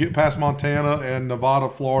Michigan can get past Montana and Nevada,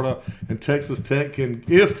 Florida, and Texas Tech can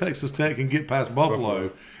get past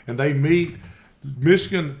Buffalo. And they meet.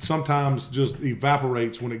 Michigan sometimes just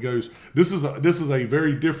evaporates when it goes. This is a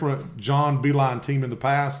very different John Beilein team in the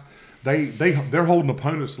past. They're holding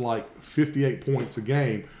opponents like 58 points a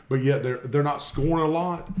game, but yet they're not scoring a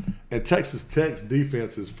lot. And Texas Tech's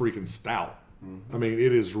defense is freaking stout. I mean,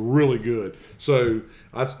 it is really good. So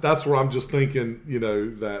that's where I'm just thinking,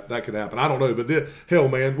 that could happen. I don't know, but hell,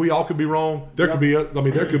 man, we all could be wrong. There could be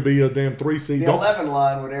a damn 3 seed. The 11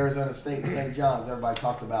 line with Arizona State and St. John's, everybody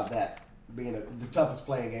talked about that being the toughest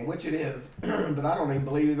playing game, which it is. But I don't even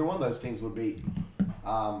believe either one of those teams would beat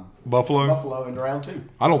Buffalo in round 2.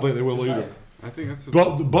 I don't think they will Just either. saying. I think that's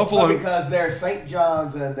But the Buffalo. But because they're St.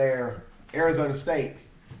 John's and they're Arizona State,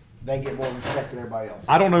 they get more respect than everybody else.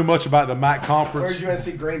 I don't know much about the MAC conference. Where's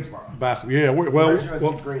UNC Greensboro? Basketball. Yeah, Where's UNC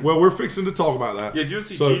Greensboro? we're fixing to talk about that. Yeah, if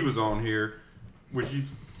UNCG So- was on here,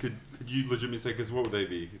 could could you legitimately say, because what would they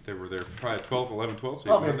be if they were there? Probably 12, 11, 12 seed.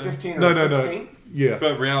 Probably 15 or 16. Yeah.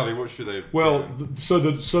 But in reality, what should they? Well, so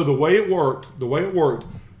the way it worked,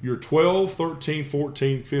 your 12, 13,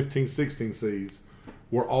 14, 15, 16 seeds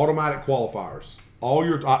were automatic qualifiers. All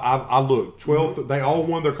your I looked 12. They all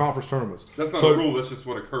won their conference tournaments. That's not a rule. That's just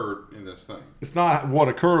what occurred in this thing. It's not what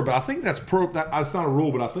occurred, but I think it's not a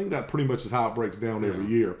rule. But I think that pretty much is how it breaks down every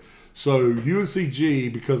year. So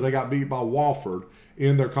UNCG, because they got beat by Wofford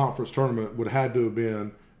in their conference tournament, would have had to have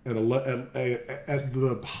been at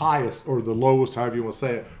the highest or the lowest, however you want to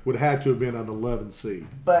say it, would have had to have been an 11 seed.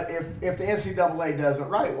 But if the NCAA does it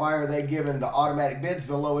right, why are they giving the automatic bids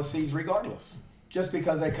the lowest seeds regardless? Just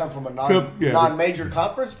because they come from a non-major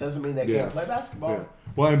conference doesn't mean they can't play basketball. Yeah.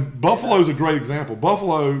 Well, and Buffalo's a great example.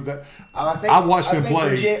 Buffalo, I watched them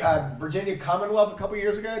play. Virginia Commonwealth a couple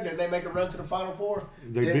years ago, didn't they make a run to the Final Four?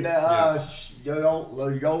 Didn't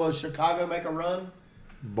Loyola Chicago make a run?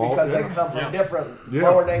 Because they come from different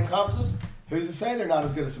lower-name conferences. Who's to say they're not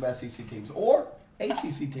as good as some SEC teams or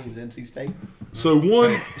ACC teams, NC State? So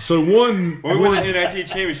one. When we win the N.I.T.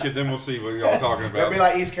 championship, then we'll see what y'all talking about. It'd be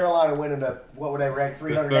like East Carolina winning what would they rank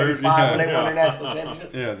 385 when they won their national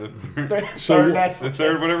championship? Yeah, the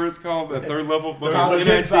third, whatever it's called, that third level. College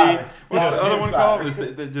NIT. Insider. What's the other one called?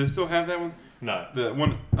 Insider. Do they still have that one? No. The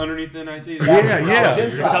one underneath the NIT? Yeah.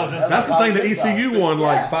 That's the thing that ECU won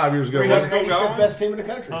like 5 years ago. 385th best team in the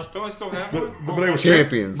country. Don't they still have one? But they were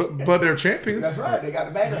champions. But they're champions. That's right. They got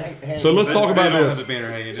the banner hanging. So let's talk about They don't this. have the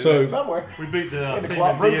banner hanging. So somewhere. We beat the In the team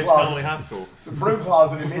club, at broom D.H. closet. Connolly High School. It's a broom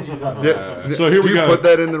closet in Ninjas. I think. Yeah. So here we Do you go. put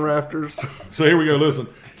that in the rafters? So here we go. Listen.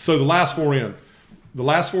 So the last four in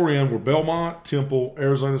were Belmont, Temple,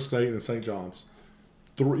 Arizona State, and St. John's.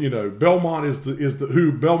 Belmont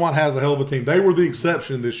Belmont has a hell of a team. They were the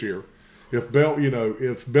exception this year. If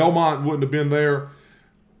Belmont wouldn't have been there,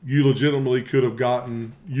 you legitimately could have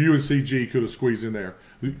gotten UNCG could have squeezed in there.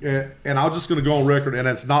 And I'm just going to go on record, and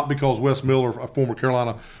it's not because Wes Miller, a former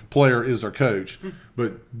Carolina player, is their coach,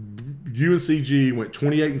 but UNCG went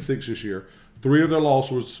 28-6 this year. 3 of their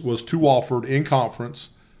losses was to Wofford in conference,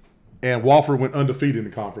 and Wofford went undefeated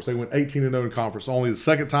in conference. They went 18-0 in conference. Only the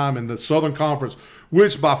second time in the Southern Conference,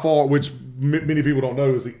 which many people don't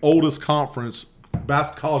know is the oldest conference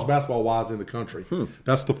college basketball-wise in the country.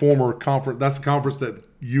 That's the former conference. That's the conference that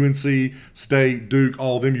UNC, State, Duke,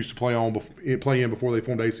 all of them used to play in before they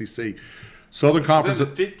formed ACC. Southern Conference. Was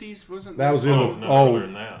that the 50s? Wasn't that? Was in the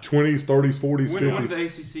 20s, 30s, 40s, 50s. When did the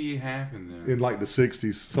ACC happen then? In like the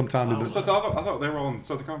 60s, sometime. I thought they were all in the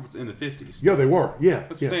Southern Conference in the 50s. Yeah, they were. Yeah,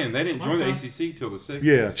 that's what I'm saying. They didn't join the ACC till the 60s.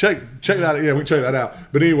 Yeah, check that. Yeah, we can check that out.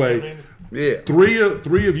 But anyway. Yeah, three of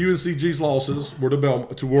UNCG's losses were to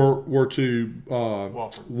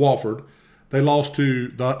Wofford. They lost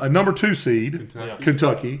to a number 2 seed,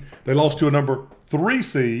 Kentucky. They lost to a number 3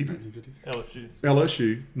 seed,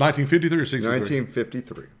 LSU. 1953 or 63?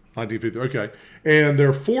 1953. 1950. Okay, and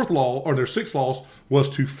their sixth loss was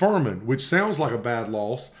to Furman, which sounds like a bad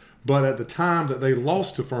loss, but at the time that they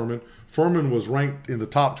lost to Furman was ranked in the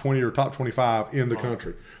top 20 or top 25 in the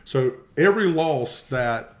country. So every loss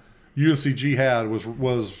that UNCG had was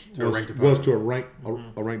to a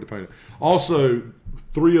ranked opponent. Also,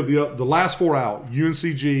 3 of the last 4 out: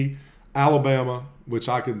 UNCG, Alabama, which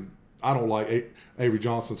I don't like Avery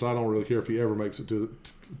Johnson, so I don't really care if he ever makes it to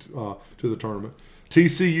the tournament.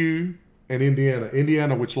 TCU and Indiana.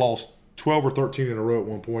 Indiana, which lost 12 or 13 in a row at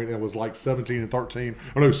one point, and was like 17 and 15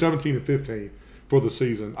 for the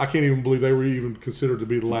season. I can't even believe they were even considered to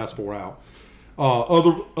be the last 4 out.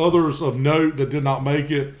 Others of note that did not make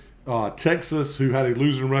it. Texas, who had a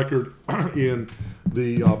losing record in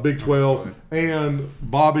the Big 12, and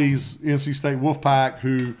Bobby's NC State Wolfpack,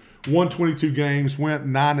 who won 22 games, went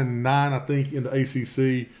 9-9, I think, in the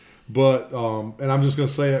ACC. But and I'm just going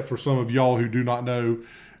to say it for some of y'all who do not know.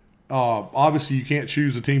 Obviously, you can't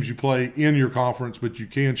choose the teams you play in your conference, but you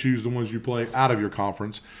can choose the ones you play out of your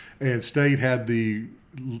conference. And State had the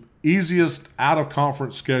easiest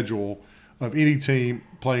out-of-conference schedule of any team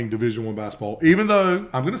playing Division I basketball. Even though,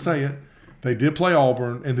 I'm going to say it, they did play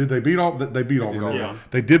Auburn, and did they beat Auburn? They beat Auburn. Yeah.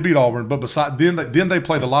 They did beat Auburn, but then they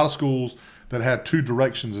played a lot of schools that had 2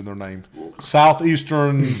 directions in their name: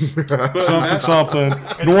 Southeastern something,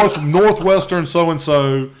 Northwestern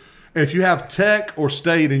so-and-so. If you have Tech or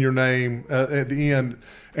State in your name at the end,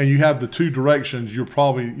 and you have the 2 directions, you're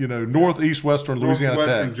probably Northeast, Western, Louisiana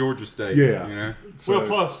Northwestern, Tech, Georgia State. Yeah. Well,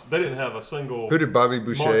 plus they didn't have a single. Who did Bobby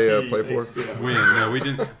Boucher play for? No, we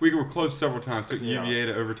didn't. We were close several times. Took UVA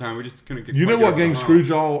to overtime. We just couldn't get. You know what game screwed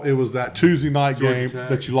y'all? It was that Tuesday night Georgia game Tech.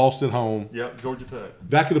 that you lost at home. Yep, Georgia Tech.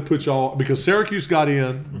 That could have put y'all, because Syracuse got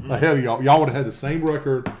in ahead of y'all. Y'all would have had the same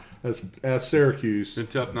record. as Syracuse. It's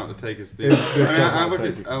been tough not to take us there. I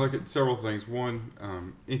look at several things. One, I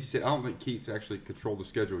don't think Keats actually controlled the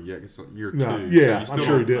schedule yet. It's year 2. Yeah, so I'm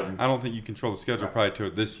sure he didn't. I don't think you control the schedule probably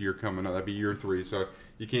till this year coming up. That'd be year 3. So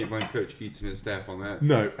you can't blame Coach Keats and his staff on that.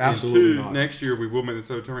 No, absolutely not. Next year we will make the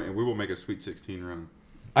NCAA tournament and we will make a Sweet 16 run.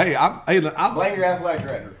 Blame your athletic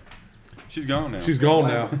director. She's gone now. She's gone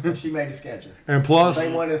now. She made the schedule. And plus,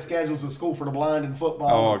 they won the schedules of School for the Blind in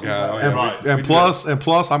football. Oh God! And plus,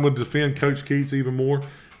 I'm going to defend Coach Keats even more.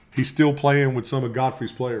 He's still playing with some of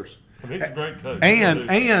Godfrey's players. He's a great coach.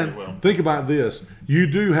 And think about this: you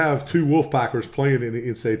do have 2 Wolfpackers playing in the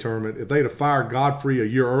NCAA tournament. If they'd have fired Godfrey a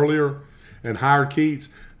year earlier and hired Keats,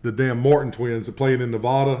 the damn Martin twins that playing in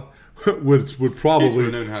Nevada would probably Keats would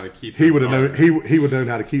have known how to keep. He would have known he would have known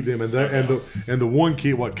how to keep them. And the one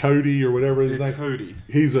kid, Cody or whatever his name, Cody.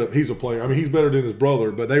 He's a player. I mean, he's better than his brother,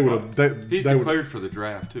 but they would have. He's declared for the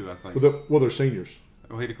draft too, I think. They're seniors.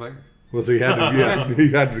 Oh, he declared. Well, so he had to. He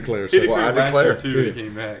had to declare. So. I declared too. When he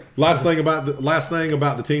came back. Last thing about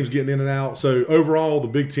the teams getting in and out. So overall, the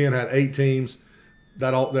Big Ten had 8 teams.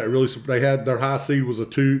 That really they had their high seed was a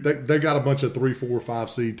 2. They got a bunch of 3, 4, 5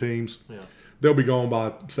 seed teams. Yeah. They'll be gone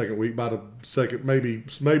by second week. By the second, maybe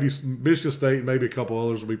Michigan State, maybe a couple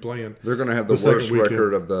others will be playing. They're going to have the worst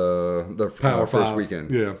record of the Power first 5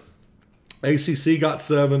 weekend. Yeah. ACC got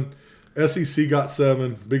 7, SEC got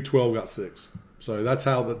 7, Big 12 got 6. So that's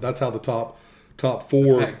how the top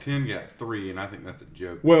 4. The Pac-10 got 3, and I think that's a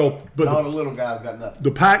joke. Well, but all the little guys got nothing.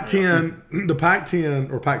 The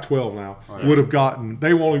Pac-10 or Pac-12 now would have gotten.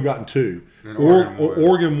 They've only gotten 2.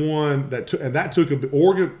 Oregon won that took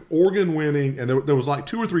Oregon winning, and there was like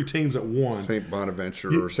 2 or 3 teams that won. St.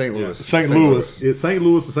 Bonaventure or St. Louis. St. Louis. It's St.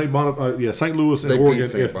 Louis and St. Bonaventure. St. Louis and Oregon.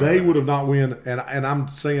 If they would have not win, and I'm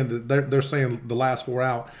saying that they're saying the last 4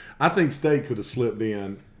 out, I think State could have slipped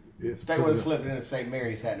in. State would have slipped in if St.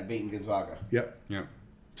 Mary's hadn't beaten Gonzaga. Yep. Yep.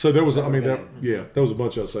 So there was, there was a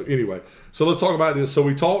bunch of. So anyway, so let's talk about this. So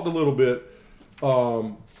we talked a little bit.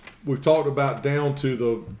 We've talked about down to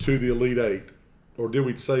the Elite 8, or did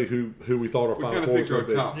we say who we thought our Final Four was going to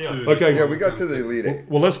be? Top 2. Okay. Yeah, we got to the Elite 8.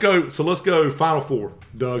 Well, let's go. So let's go Final Four.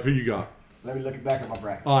 Doug, who you got? Let me look back at my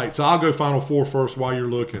bracket. All right, so I'll go Final Four first while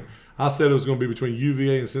you're looking. I said it was going to be between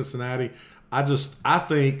UVA and Cincinnati. I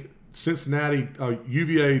think Cincinnati,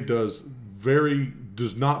 UVA does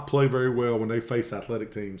not play very well when they face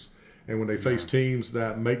athletic teams, and when they face teams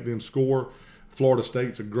that make them score. Florida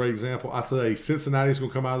State's a great example. I say Cincinnati's going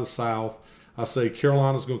to come out of the South. I say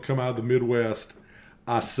Carolina's going to come out of the Midwest.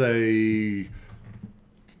 I say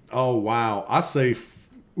Florida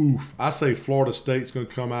State's going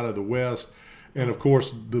to come out of the West, and of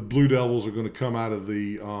course the Blue Devils are going to come out of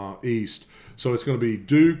the East. So it's going to be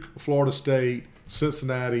Duke, Florida State,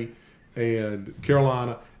 Cincinnati, and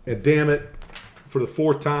Carolina. And damn it, for the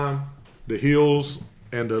 4th time, the Heels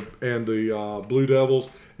and the Blue Devils.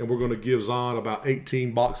 And we're going to give Zahn about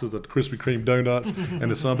 18 boxes of Krispy Kreme donuts, and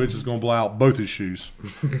the son of a bitch is going to blow out both his shoes.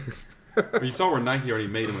 You saw where Nike already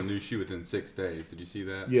made him a new shoe within 6 days. Did you see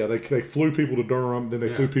that? Yeah, they flew people to Durham, then they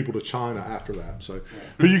flew people to China after that. So,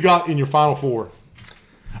 who you got in your Final Four?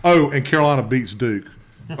 Oh, and Carolina beats Duke.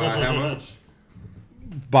 By how much?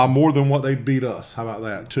 By more than what they beat us. How about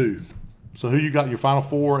that, 2? So, who you got in your Final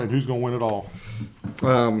Four, and who's going to win it all?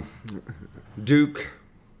 Duke.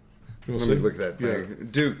 Let me look at that thing. Yeah.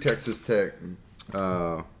 Duke, Texas Tech.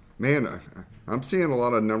 Man, I'm seeing a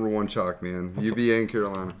lot of number 1 chalk, man. UVA and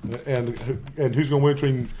Carolina. And who's going to win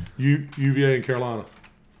between UVA and Carolina?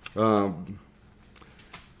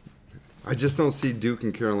 I just don't see Duke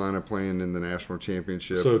and Carolina playing in the national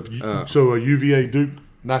championship. So a UVA Duke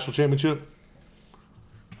national championship?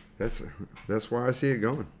 That's where I see it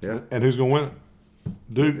going. Yeah. And who's going to win it?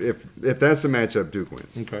 Duke. If that's the matchup, Duke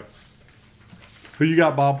wins. Okay. Who you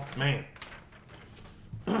got, Bob? Man.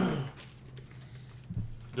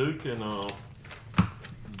 Duke and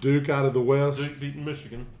Duke out of the West. Duke beating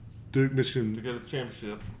Michigan. Duke, Michigan to get the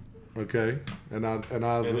championship. Okay, and then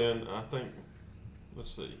I think,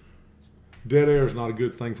 let's see. Dead air is not a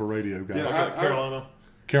good thing for radio, guys. Yeah, Carolina.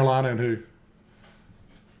 Carolina and who?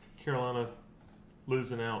 Carolina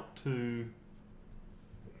losing out to.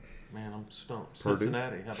 Man, I'm stumped. Purdue?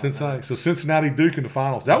 Cincinnati. How about Cincinnati. that? So Cincinnati, Duke in the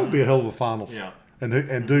finals. That would be a hell of a finals. Yeah.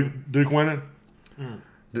 And Duke winning.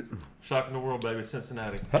 Shocking the world, baby.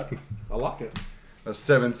 Cincinnati. Hey, I like it. A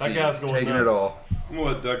 7 seed. That guy's going taking nuts. it all. I'm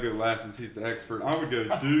gonna let Doug go last since he's the expert. I would go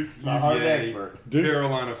Duke, UVA,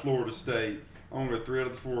 Carolina, Florida State. I'm gonna go 3 out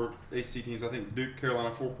of the 4 AC teams. I think Duke,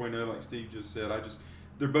 Carolina 4.0, like Steve just said.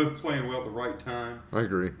 they're both playing well at the right time. I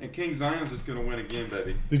agree. And King Zion's just going to win again,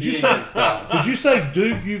 baby. Did you say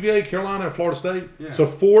Duke, UVA, Carolina, and Florida State? Yeah. So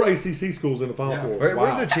 4 ACC schools in the Final Four. Wait, Wow.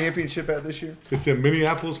 Where's the championship at this year? It's in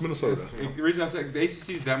Minneapolis, Minnesota. The reason I say the ACC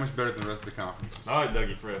is that much better than the rest of the conferences. All right,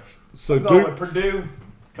 Dougie Fresh. So I'm going Duke. with Purdue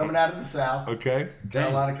coming out of the South. Okay.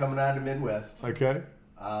 Carolina coming out of the Midwest. Okay.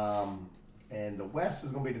 And the West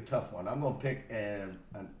is going to be the tough one. I'm going to pick an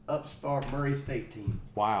upstart Murray State team.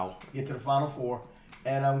 Wow. Get to the Final Four.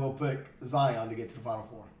 And I'm going to pick Zion to get to the Final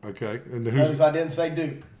Four. Okay. And Notice I didn't say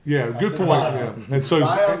Duke. Yeah, I good said point. Zion. Yeah. And so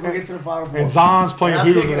Zion's going to get to the Final Four. and Zion's playing and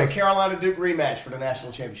I'm who? picking a Carolina-Duke rematch for the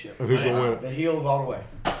national championship. And who's going to win? The Heels all the way.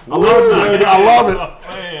 I love it. I love it.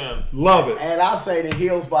 Man. Love it. And I'll say the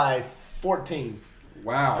Heels by 14.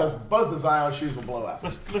 Because Wow. both the Zion shoes will blow out.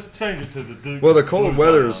 Let's change it to the Duke. Well, the cold Blue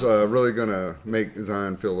weather's Zions. really going to make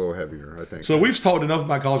Zion feel a little heavier, I think. So we've talked enough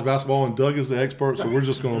about college basketball, and Doug is the expert, so we're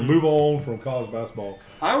just going to move on from college basketball.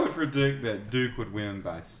 I would predict that Duke would win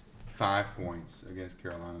by 5 points against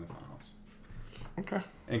Carolina in the finals. Okay.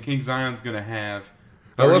 And King Zion's going to have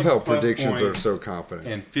I love how 30-plus predictions are points so confident.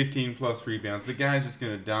 and 15-plus rebounds. The guy's just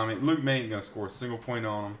going to dominate. Luke May ain't going to score a single point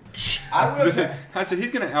on him. I said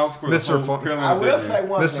he's going to outscore Mr. the whole Fun- Carolina. I will Big say Man.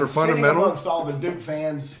 one Mr. thing. Sitting Fundamental? amongst all the Duke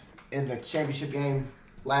fans in the championship game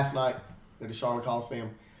last night at the Charlotte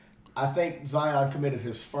Coliseum, I think Zion committed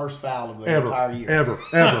his first foul of the entire year. Ever.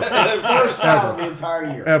 His first foul of the entire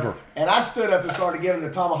year. Ever. And I stood up and started giving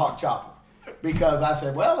the tomahawk chopper because I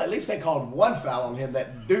said, well, at least they called one foul on him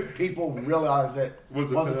that Duke people realized that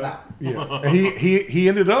was a foul. Yeah. And he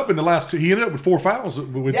ended up in the last two. He ended up with 4 fouls.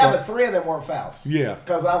 With Yeah, but 3 of them weren't fouls. Yeah.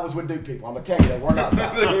 Because I was with Duke people. I'm going to tell you, they were not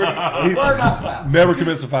fouls. They were not fouls. never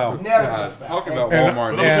commits a foul. Never God, commits a foul. talk about And- Walmart.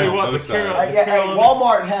 and- on and- what, both the Carolina- sides. Hey,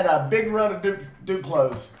 Walmart had a big run of Duke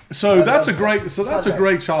clothes. So that's a great. Sunday. So that's a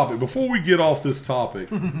great topic. Before we get off this topic,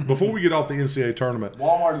 before we get off the NCAA tournament,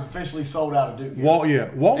 Walmart is officially sold out of Duke.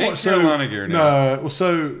 Walmart. Ain't So Carolina gear now. no.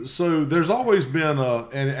 So there's always been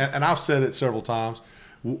and I've said it several times.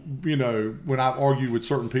 You know, when I've argued with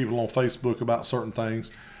certain people on Facebook about certain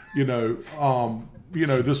things,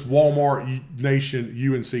 this Walmart Nation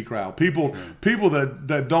UNC crowd, people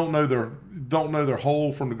that don't know their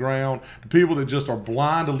hole from the ground, the people that just are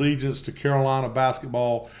blind allegiance to Carolina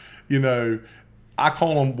basketball, I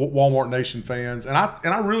call them Walmart Nation fans, and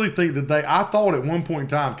I really think that I thought at one point in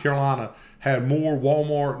time Carolina had more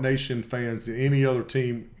Walmart Nation fans than any other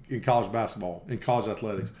team in college basketball, in college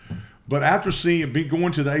athletics. But after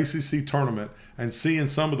going to the ACC tournament and seeing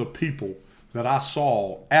some of the people that I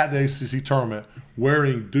saw at the ACC tournament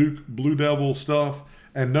wearing Duke Blue Devil stuff,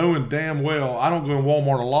 and knowing damn well I don't go in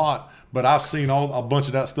Walmart a lot, but I've seen a bunch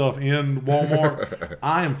of that stuff in Walmart,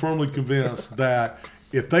 I am firmly convinced that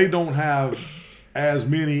if they don't have as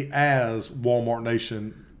many as Walmart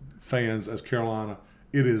Nation fans as Carolina,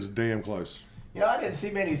 it is damn close. I didn't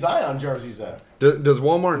see many Zion jerseys though. Does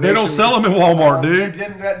Walmart Nation... They don't sell them in Walmart, dude.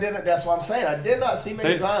 That's what I'm saying. I did not see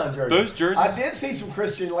many Zion jerseys. Those jerseys... I did see some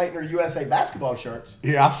Christian Laettner USA basketball shirts.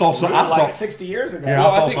 Yeah, I saw some. Like 60 years ago. Yeah, Well,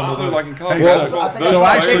 I saw I think some of also those. like in college Hey, basketball, I think those so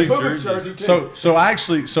I saw actually- Big Puma's jersey too.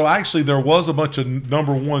 So actually, there was a bunch of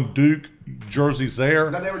number 1 Duke jerseys there.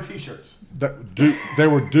 No, they were T-shirts. There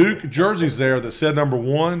were Duke jerseys there that said number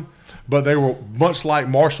 1, but they were much like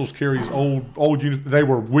Marshall's carries old unit. They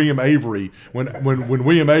were William Avery when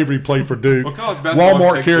William Avery played for Duke. Well, college basketball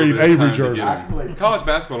Walmart takes a little carried bit of Avery time to jerseys. I can believe it. College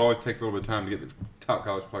basketball always takes a little bit of time to get the top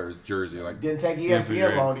college players' jersey. Like Didn't take Anthony ESPN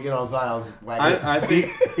Ray. long to get on Zion's wagon. I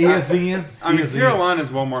think ESPN. I mean, Carolina's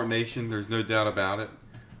Walmart Nation. There's no doubt about it.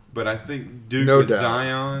 But I think Duke No with doubt.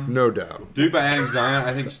 Zion. No doubt. Duke by adding Zion,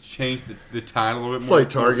 I think it's changed the title a little bit It's more. like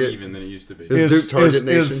Target. Even than it used to be. Is Duke Target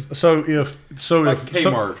Nation? Like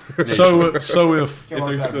Kmart. If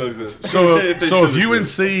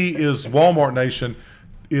UNC is Walmart Nation,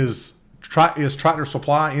 is Tractor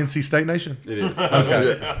Supply NC State Nation? It is.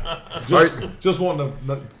 Yeah. Just want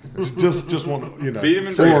to Feed 'em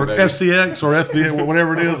and breed 'em, or baby. FCX or FDX,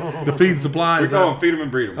 whatever it is, the feed and supply. We Is call that, them feed them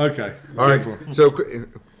and breed them. okay. All right. So,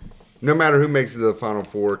 no matter who makes it to the Final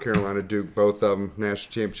Four, Carolina, Duke, both of them,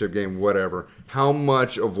 national championship game, whatever, how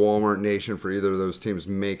much of Walmart Nation for either of those teams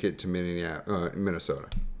make it to Minnesota?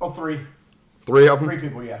 Oh, 3. 3 of them? 3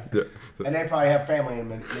 people, yeah. Yeah. And they probably have family in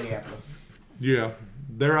Minneapolis. Yeah,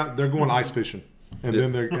 they're going ice fishing, and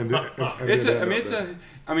then they're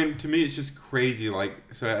I mean, to me, it's just crazy. Like,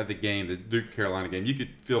 so at the game, the Duke Carolina game, you could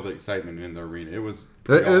feel the excitement in the arena. It was.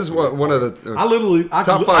 It is one of the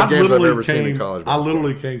top 5 games I've ever seen in college I basketball.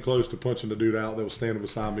 literally came close to punching the dude out that was standing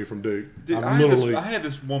beside me from Duke. Dude, I had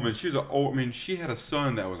this woman. She was she had a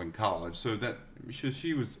son that was in college, so that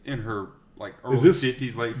she was in her like early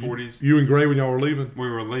 50s, late 40s. You and Gray when y'all were leaving? We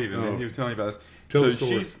were leaving, and he was telling me about this. Tell the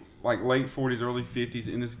story. She's like late 40s, early 50s,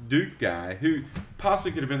 and this Duke guy who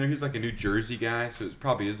possibly could have been there. He's like a New Jersey guy, so it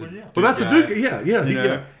probably is a Duke But that's guy, a Duke. Yeah.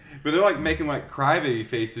 Yeah. But they're like making like crybaby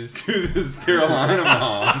faces to this Carolina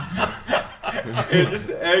mom. And just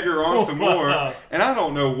to egg her on some more. And I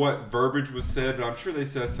don't know what verbiage was said, but I'm sure they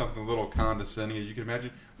said something a little condescending, as you can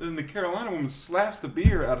imagine. Then the Carolina woman slaps the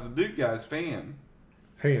beer out of the Duke guy's hand.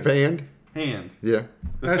 Hand? Yeah.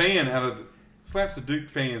 The fan slaps the Duke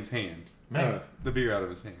fan's hand. Man. The beer out of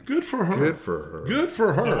his hand. Good for her. Good for her. Good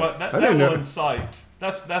for her. So what, that will incite.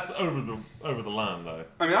 That's over the line though.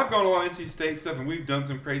 I mean, I've gone to a lot of NC State stuff, and we've done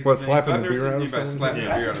some crazy What, things. slapping I've the never beer seen out of anybody someone's slapping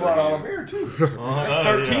That's the a beer out of $12 their beer too.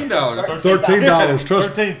 That's $13. $13. Trust.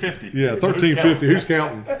 $13.50. Yeah, $13.50. Who's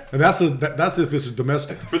counting? And that's if it's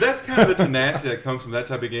domestic. But that's kind of the tenacity that comes from that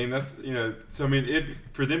type of game. That's So I mean,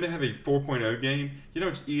 for them to have a 4.0 game, you know,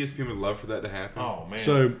 what ESPN would love for that to happen. Oh man.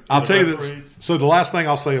 So I'll tell you this. So the last thing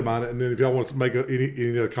I'll say about it, and then if y'all want to make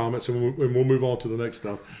any other comments, and we'll move on to the next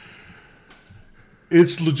stuff.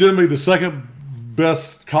 It's legitimately the second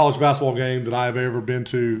best college basketball game that I have ever been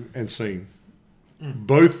to and seen.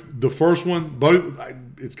 Both the first one,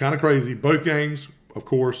 it's kind of crazy. Both games, of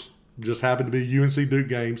course, just happened to be UNC Duke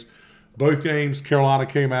games. Both games, Carolina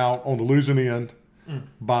came out on the losing end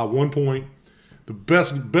by 1 point. The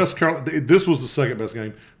best this was the second best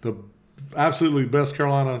game. The absolutely best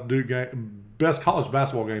Carolina Duke game, best college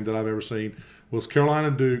basketball game that I've ever seen was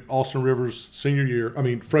Carolina Duke, Austin Rivers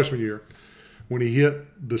freshman year, when he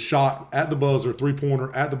hit the shot at the buzzer,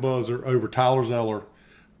 3-pointer at the buzzer over Tyler Zeller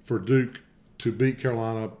for Duke to beat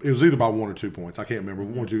Carolina. It was either by 1 or 2 points. I can't remember.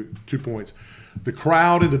 1 or 2 points. The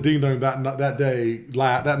crowd in the Dean Dome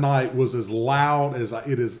that night was as loud as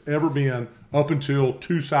it has ever been up until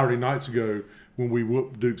 2 Saturday nights ago when we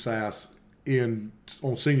whooped Duke's ass on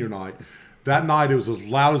senior night. That night it was as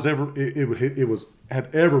loud as ever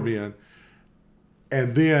had ever been.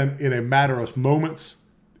 And then in a matter of moments,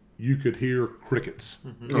 you could hear crickets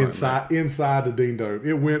inside the Dean Dome.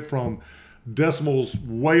 It went from decimals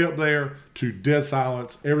way up there to dead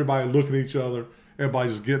silence. Everybody looking at each other. Everybody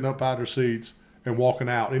just getting up out of their seats and walking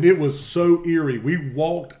out. And it was so eerie. We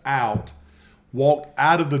walked out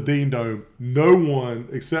of the Dean Dome. No one,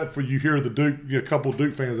 except for you hear a couple of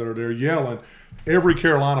Duke fans that are there yelling. Every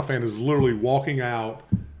Carolina fan is literally walking out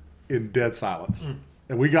in dead silence.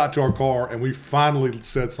 And we got to our car and we finally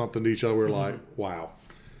said something to each other. We were like, wow.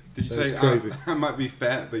 Did you say crazy? I might be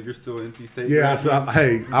fat, but you're still NC State? Yeah,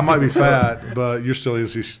 hey, I might be fat, but you're still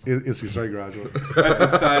NC State graduate. That's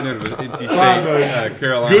a side note of an NC State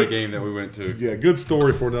Carolina game that we went to. Yeah, good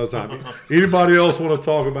story for another time. Anybody else want to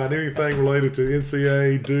talk about anything related to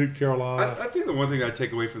NCAA, Duke, Carolina? I think the one thing I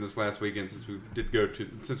take away from this last weekend, since we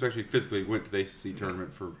actually physically went to the ACC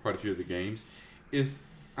tournament for quite a few of the games, is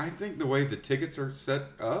I think the way the tickets are set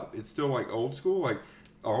up, it's still like old school, like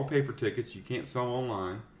all paper tickets. You can't sell them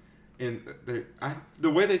online. And the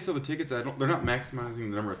way they sell the tickets, they're not maximizing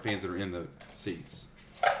the number of fans that are in the seats,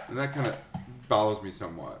 and that kind of bothers me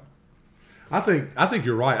somewhat. I think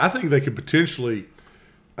you're right. I think they could potentially,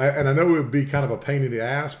 and I know it would be kind of a pain in the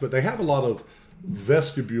ass, but they have a lot of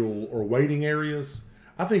vestibule or waiting areas.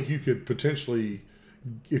 I think you could potentially,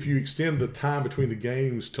 if you extend the time between the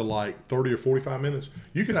games to like 30 or 45 minutes,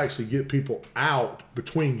 you could actually get people out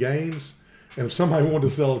between games. And if somebody wanted to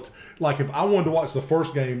sell it, like if I wanted to watch the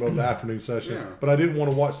first game of the afternoon session, but I didn't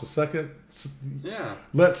want to watch the second,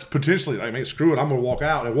 let's potentially, screw it, I'm going to walk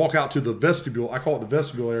out to the vestibule. I call it the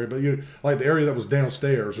vestibule area, but like the area that was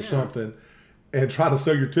downstairs or something, and try to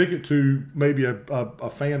sell your ticket to maybe a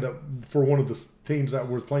fan that for one of the teams that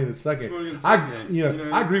was playing in second.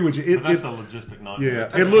 I agree with you. That's a logistic nightmare.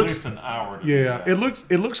 Yeah, it looks at least an hour.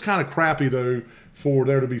 It looks kind of crappy though for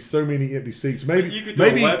there to be so many empty seats. Maybe you could do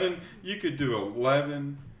 11. You could do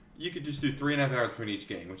 11. You could just do 3.5 hours between each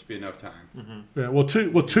game, which would be enough time. Mm-hmm. Yeah.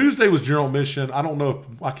 Well, Tuesday was general admission. I don't know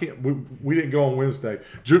if I can't. We didn't go on Wednesday.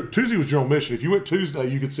 Tuesday was general admission. If you went Tuesday,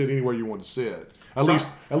 you could sit anywhere you wanted to sit. At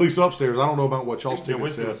least upstairs. I don't know about what y'all's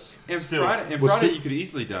ticket said. And Friday, you could have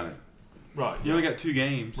easily done it. Right. You only got 2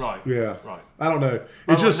 games. Right. Yeah. Right. I don't know.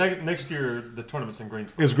 Next year the tournament's in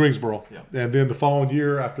Greensboro. It's Greensboro. Yeah. And then the following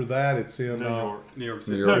year after that, it's in New York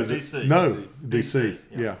City. No, DC. No, DC.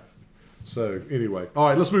 Yeah. So anyway, all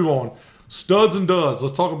right, let's move on. Studs and duds.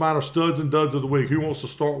 Let's talk about our studs and duds of the week. Who wants to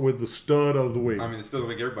start with the stud of the week? I mean, the stud of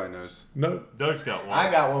the week everybody knows. No. Doug's got one.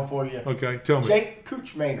 I got one for you. Okay, tell me. Jake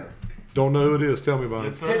Kuchmaner. Don't know who it is. Tell me about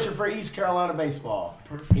it. Sir. Pitcher for East Carolina baseball.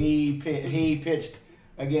 He pitched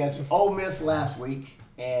against Ole Miss last week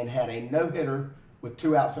and had a no-hitter with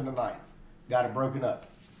 2 outs in the ninth. Got it broken up.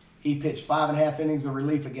 He pitched 5.5 innings of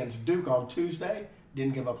relief against Duke on Tuesday,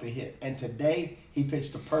 didn't give up a hit. And today, he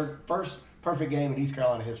pitched the first perfect game in East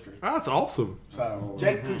Carolina history. That's awesome. So,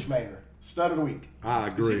 Jake Kuchmaner, stud of the week. I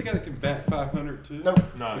Is agree. he the guy that can bat 500 too? Nope.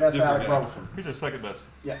 No, That's different Alec guy. Burleson. He's our second best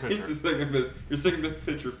pitcher. He's the second best. Your second best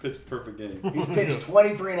pitcher pitched the perfect game. He's pitched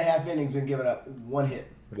 23 and a half innings and given up one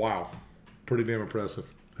hit. Wow. Pretty damn impressive.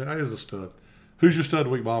 That is a stud. Who's your stud of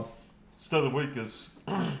the week, Bob? Stud of the week is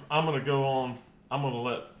I'm going to go on. I'm going to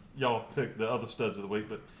let y'all pick the other studs of the week,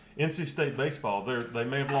 but NC State baseball. They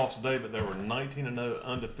may have lost today, but they were 19-0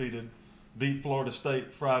 undefeated. Beat Florida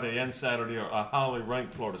State Friday and Saturday, a highly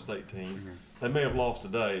ranked Florida State team. Mm-hmm. They may have lost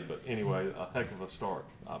today, but anyway, a heck of a start,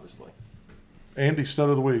 obviously. Andy, stud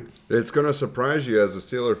of the week. It's going to surprise you as a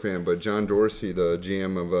Steeler fan, but John Dorsey, the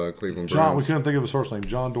GM of Cleveland Browns. We couldn't think of his first name.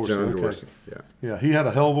 John Dorsey. John Dorsey, yeah. Yeah, he had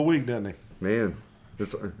a hell of a week, didn't he? Man,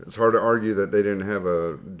 it's hard to argue that they didn't have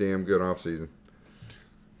a damn good offseason.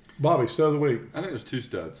 Bobby, stud of the week. I think there's two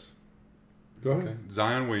studs. Go ahead. Okay.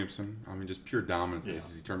 Zion Williamson. I mean, just pure dominance in the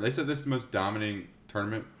SEC tournament. They said this is the most dominating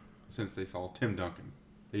tournament since they saw Tim Duncan.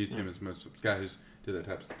 They used him as most guy who's did that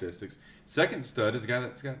type of statistics. Second stud is a guy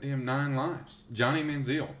that's got damn 9 lives. Johnny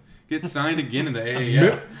Manziel gets signed again in the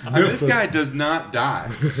AAF. I mean, this guy does not die.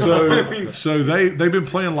 So they've been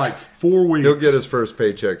playing like 4 weeks. He'll get his first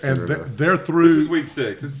paycheck soon and they're through. This is week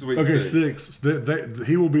 6. Okay, 6.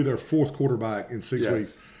 He will be their 4th quarterback in 6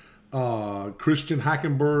 weeks. Christian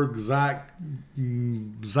Hackenberg, Zach,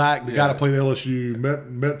 the guy that played LSU,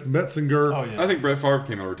 Metzinger. Oh, yeah. I think Brett Favre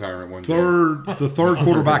came out of retirement one The third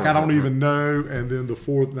quarterback, I don't even know, and then the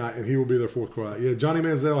 4th night, and he will be their 4th quarterback. Yeah, Johnny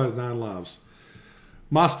Manziel has 9 lives.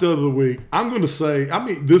 My stud of the week, I'm going to say,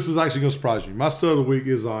 this is actually going to surprise you. My stud of the week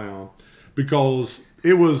is Zion, because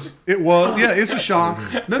it was, it's a shock.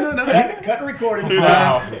 No. Cut and recorded.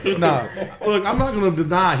 Wow. No, look, I'm not going to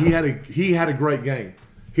deny he had a great game.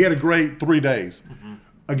 He had a great 3 days.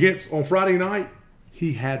 Mm-hmm. On Friday night,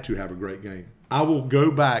 he had to have a great game. I will go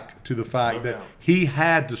back to the fact that he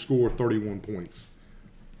had to score 31 points.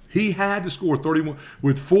 He had to score 31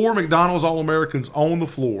 with 4 McDonald's All-Americans on the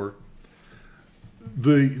floor.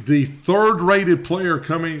 The third-rated player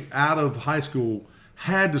coming out of high school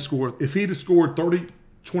had to score. If he'd have scored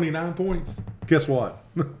 29 points, guess what?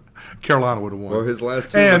 Carolina would have won. Well, his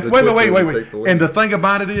last 2 and was wait. And the thing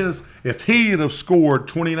about it is, if he had scored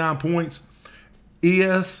 29 points,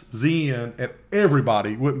 ESPN and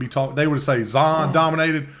everybody wouldn't be talking. They would say Zion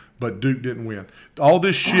dominated, but Duke didn't win. All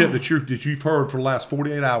this shit that you've heard for the last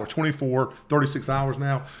 48 hours, 24, 36 hours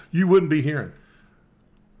now, you wouldn't be hearing.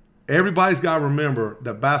 Everybody's got to remember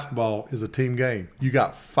that basketball is a team game. You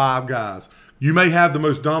got 5 guys. You may have the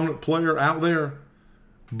most dominant player out there,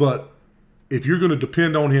 but if you're going to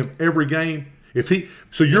depend on him every game, you're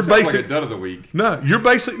basic like a dud of the week. No, you're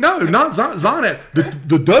basic. No, not Zion.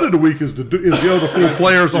 The dud of the week is the other 4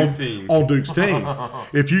 players on Duke's team.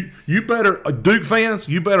 If you better Duke fans,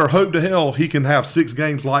 you better hope to hell he can have 6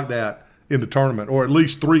 games like that in the tournament, or at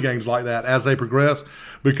least 3 games like that as they progress.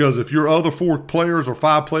 Because if your other 4 players or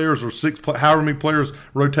 5 players or 6, however many players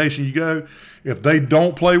rotation you go, if they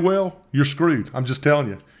don't play well, you're screwed. I'm just telling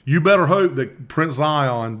you. You better hope that Prince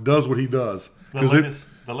Zion does what he does. The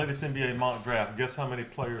latest NBA mock draft, guess how many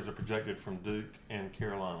players are projected from Duke and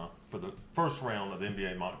Carolina for the first round of the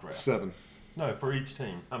NBA mock draft? 7. No, for each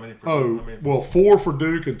team. How many for Duke? 4 for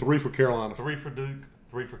Duke and 3 for Carolina. 3 for Duke,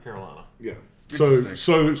 3 for Carolina. Yeah. So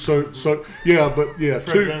yeah, but yeah,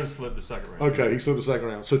 Trey Jones slipped the second round. Okay, he slipped the second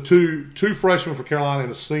round. So two freshmen for Carolina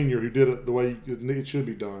and a senior who did it the way it should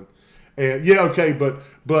be done. And but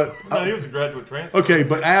no, he was a graduate transfer. Okay,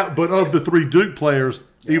 but of the 3 Duke players,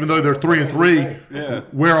 even though they're 3 and 3,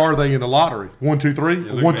 where are they in the lottery? 1, 2,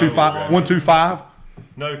 3, 1, 2, 5, 1, 2, 5.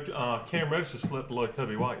 No, Cam Reddish has slipped below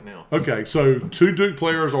Kobe White now. Okay, so 2 Duke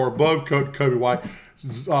players are above Kobe White.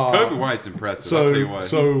 Kobe White's impressive. I'll tell you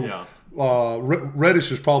what.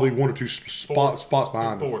 Reddish is probably 1 or 2 spots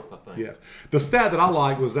behind him. 4th, I think. Yeah. The stat that I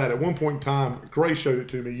like was that at one point in time, Gray showed it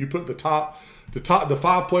to me. You put the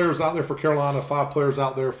 5 players out there for Carolina, 5 players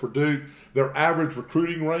out there for Duke. Their average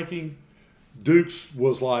recruiting ranking, Duke's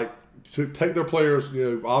was like, to take their players,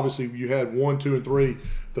 obviously you had 1, 2, and 3.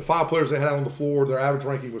 The 5 players they had on the floor, their average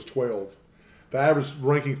ranking was 12. The average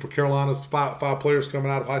ranking for Carolina's 5 players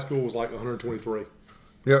coming out of high school was like 123.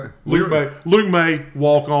 Yeah. Luke May,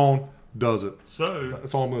 walk on, does it. So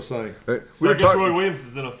that's all I'm going to say. I guess Roy Williams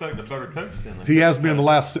is in effect a better coach than he has been the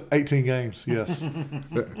last 18 games. Yes,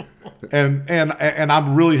 and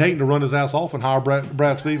I'm really hating to run his ass off and hire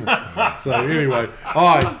Brad Stevens. So anyway,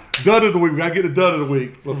 all right, dud of the week. We got to get a dud of the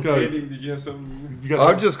week. Let's go. Andy, did you have something?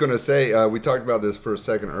 I was just going to say we talked about this for a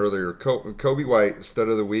second earlier. Kobe White, stud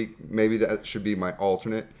of the week. Maybe that should be my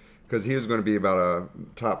alternate because he was going to be about a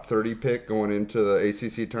top 30 pick going into the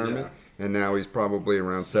ACC tournament, and now he's probably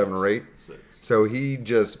around 7 or 8. 6. So he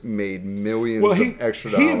just made millions of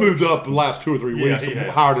extra dollars. He moved up the last 2 or 3 weeks,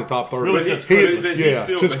 higher than top 30. Really, since Christmas.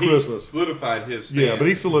 Since Christmas. Solidified his stand. Yeah, but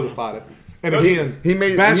he solidified it. And again, he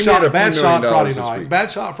made bad shot Friday this night. week. Bad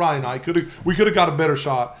shot Friday night. We could have got a better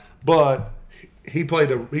shot, but he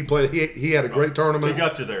had a great tournament. He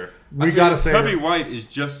got you there. We got to say Kobe White is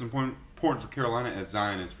just as important for Carolina as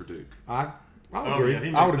Zion is for Duke. I would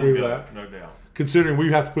agree. Yeah, I would agree with that. No doubt. Considering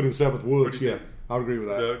we have to put in 7th Woods, do you think? I would agree with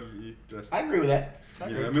that. Doug, I agree with that.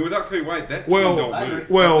 without Kobe White, that team Well, don't move.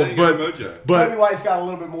 but Kobe White's got a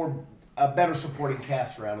little bit more a better supporting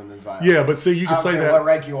cast around him than Zion. yeah, but see, you can I don't say care that. what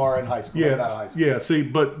rank you are in high school. Yeah. See,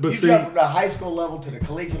 but you see, jump from the high school level to the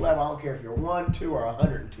collegiate level. I don't care if you're 1, 2, or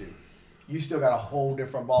 102. You still got a whole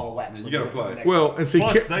different ball of wax. You got to play. Well, and see,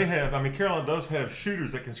 Plus, Carolina does have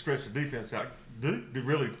shooters that can stretch the defense out. Duke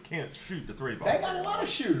really can't shoot the 3 ball. They got a lot of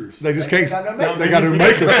shooters. They just can't. They got no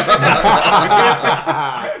makers.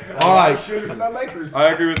 All right. Shooters, no makers.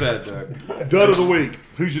 I agree with that, Doug. Dud of the week.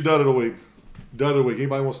 Who's your dud of the week? Dud of the week.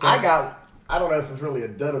 Anybody want to start? I don't know if it's really a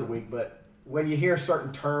dud of the week, but when you hear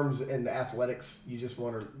certain terms in the athletics, you just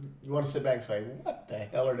want to sit back and say, what the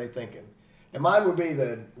hell are they thinking? And mine would be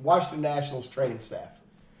the Washington Nationals training staff.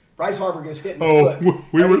 Bryce Harper gets hit in the foot,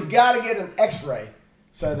 and he's got to get an X-ray.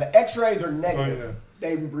 So the X-rays are negative. Oh, yeah.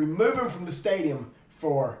 They remove him from the stadium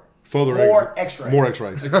for Further more X-rays. More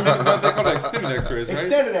X-rays. They call it extended X-rays, right?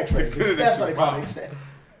 Extended X-rays. Extended That's what they call it.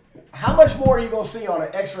 How much more are you going to see on an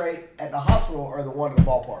X-ray at the hospital or the one at the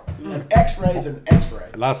ballpark? An X-ray is an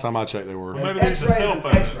X-ray. Last time I checked, they were. Well, maybe use a cell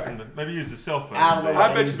phone. Maybe use a cell phone. I don't know.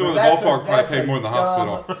 I bet you going to the ballpark probably pay more than the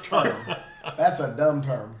hospital. Term. That's a dumb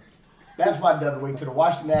term. That's my dud of the week to the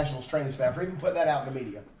Washington Nationals training staff for even putting that out in the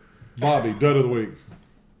media. Bobby, dud of the week.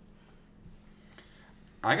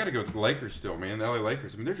 I got to go with the Lakers still, man. The LA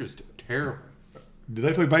Lakers. I mean, they're just terrible. Did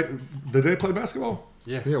they play basketball?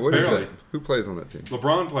 Yeah, what is that? Who plays on that team?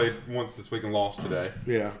 LeBron played once this week and lost today.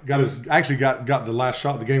 Yeah, got the last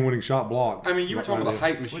shot, the game-winning shot blocked. I mean, you were talking about the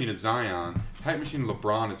hype machine of Zion. The hype machine of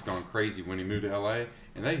LeBron has gone crazy when he moved to LA,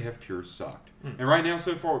 and they have pure sucked. And right now,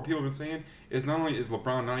 so far, what people have been saying is not only is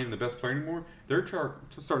LeBron not even the best player anymore, they're starting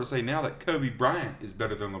to say now that Kobe Bryant is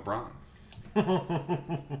better than LeBron.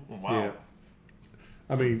 Wow. Yeah.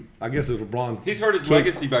 I mean, I guess if LeBron... He's hurt his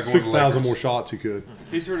legacy by going to the 6,000 more shots he could.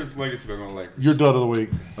 He's hurt his legacy by going to the Lakers. Your dud of the week.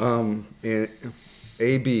 And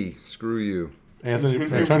AB, screw you.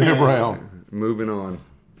 Antonio Brown. Moving on.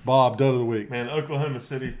 Bob, dud of the week. Man, Oklahoma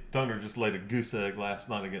City Thunder just laid a goose egg last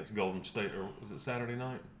night against Golden State. Or was it Saturday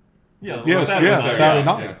night? Saturday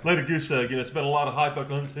night. Yeah. Laid a goose egg. It's been a lot of hype.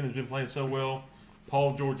 Oklahoma City's been playing so well.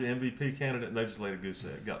 Paul George, MVP candidate, and they just laid a goose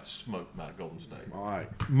egg. Got smoked by Golden State. All right.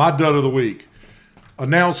 My dud of the week.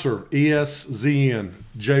 Announcer, ESZN,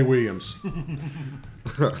 Jay Williams.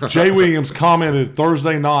 Jay Williams commented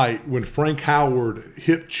Thursday night when Frank Howard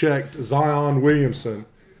hip-checked Zion Williamson.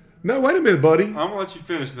 No, wait a minute, buddy. I'm going to let you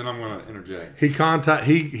finish, then I'm going to interject. He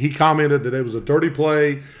commented that it was a dirty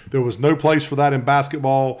play. There was no place for that in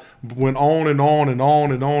basketball. Went on and on and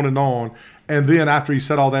on and on and on. And then after he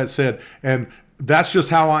said all that, said, and that's just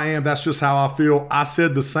how I am. That's just how I feel. I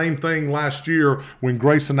said the same thing last year when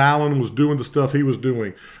Grayson Allen was doing the stuff he was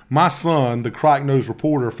doing. My son, the crack-nosed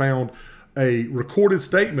reporter, found a recorded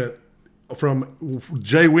statement from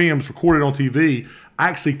Jay Williams recorded on TV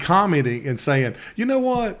actually commenting and saying, you know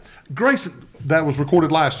what, Grayson, that was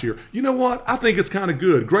recorded last year. You know what, I think it's kind of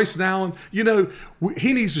good. Grayson Allen,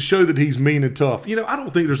 he needs to show that he's mean and tough. I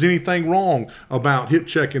don't think there's anything wrong about hip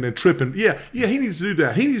checking and tripping. Yeah, he needs to do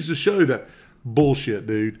that. He needs to show that. Bullshit,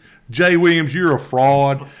 dude. Jay Williams, you're a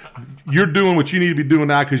fraud. You're doing what you need to be doing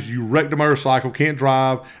now because you wrecked a motorcycle, can't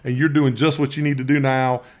drive, and you're doing just what you need to do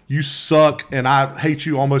now. You suck, and I hate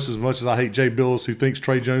you almost as much as I hate Jay Billis, who thinks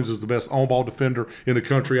Trey Jones is the best on-ball defender in the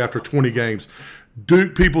country after 20 games.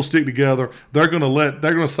 Duke people stick together. They're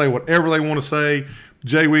gonna say whatever they want to say.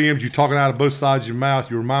 Jay Williams, you're talking out of both sides of your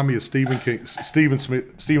mouth. You remind me of Stephen A.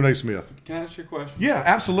 Smith. Can I ask you a question? Yeah,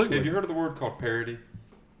 absolutely. Have you heard of the word called parody?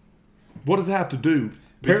 What does it have to do?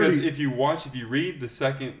 Because if you read the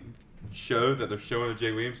second show that they're showing of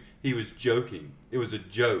Jay Williams, he was joking. It was a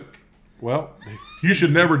joke. Well, you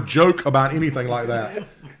should never joke about anything like that.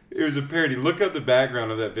 It was a parody. Look up the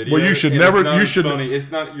background of that video. Well, you should never. You should. Funny.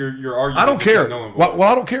 It's not your argument. I don't care. Well,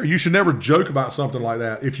 I don't care. You should never joke about something like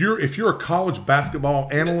that. If you're a college basketball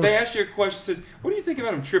analyst, they ask you a question. Says, "What do you think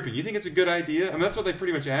about him tripping? You think it's a good idea?" I mean, that's what they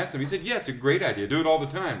pretty much asked him. He said, "Yeah, it's a great idea. Do it all the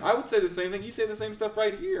time." I would say the same thing. You say the same stuff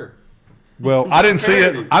right here. Well, I didn't see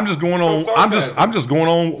it. I'm just going on. I'm just going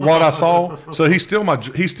on what I saw. So he's still my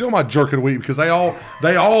jerk of the week because they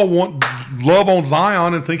all want love on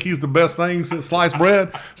Zion and think he's the best thing since sliced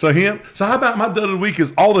bread. So how about my dud of the week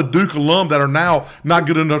is all the Duke alum that are now not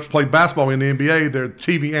good enough to play basketball in the NBA. They're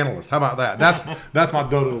TV analysts. How about that? That's my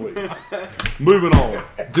dud of the week. Moving on.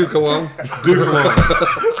 Duke alum.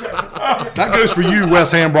 That goes for you,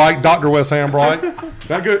 Wes Hambright, Dr. Wes Hambright.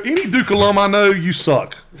 Any Duke alum I know, you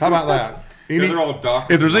suck. How about that? They're all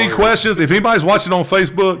doctors. If there's any questions, if anybody's watching on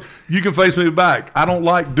Facebook, you can face me back. I don't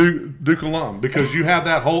like Duke alum because you have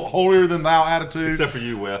that holier than thou attitude. Except for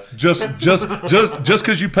you, Wes. Just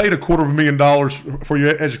because you paid $250,000 for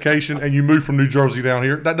your education and you moved from New Jersey down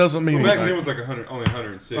here, that doesn't mean anything. Back then it was like only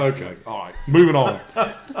 106. Okay, all right. Moving on.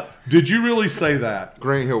 Did you really say that?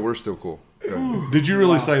 Grant Hill, we're still cool. Did you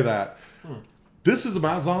really say that? This is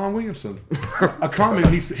about Zion Williamson. A comment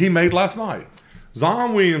he made last night.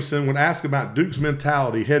 Zion Williamson, when asked about Duke's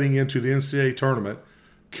mentality heading into the NCAA tournament,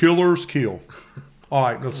 killers kill. All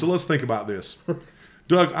right, so let's think about this.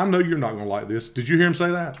 Doug, I know you're not going to like this. Did you hear him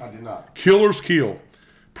say that? I did not. Killers kill.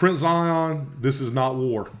 Prince Zion, this is not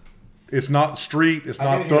war. It's not street. It's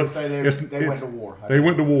not thug. They went to war. They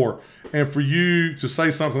went to war. And for you to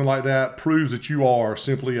say something like that proves that you are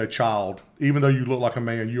simply a child. Even though you look like a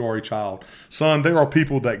man, you are a child. Son, there are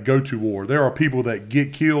people that go to war. There are people that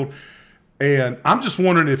get killed. And I'm just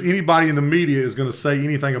wondering if anybody in the media is going to say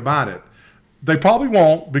anything about it. They probably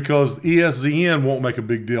won't because ESPN won't make a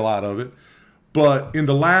big deal out of it. But in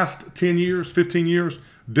the last 10 years, 15 years,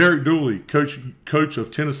 Derek Dooley, coach of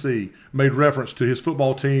Tennessee, made reference to his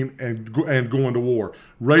football team and going to war.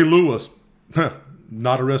 Ray Lewis,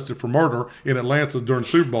 not arrested for murder in Atlanta during the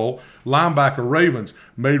Super Bowl, linebacker Ravens,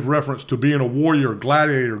 made reference to being a warrior,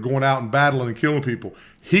 gladiator, going out and battling and killing people.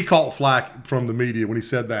 He caught flack from the media when he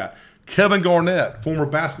said that. Kevin Garnett, former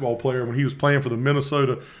basketball player, when he was playing for the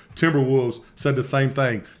Minnesota Timberwolves, said the same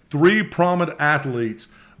thing. 3 prominent athletes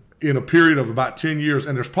in a period of about 10 years,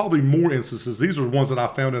 and there's probably more instances. These are ones that I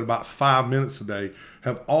found in about 5 minutes today,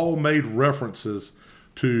 have all made references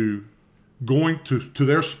to going to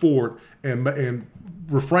their sport and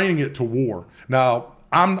refraining it to war. Now,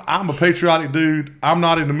 I'm a patriotic dude. I'm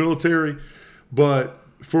not in the military, but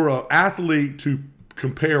for an athlete to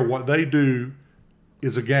compare what they do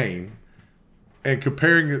is a game and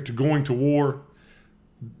comparing it to going to war,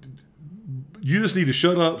 you just need to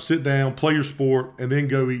shut up, sit down, play your sport, and then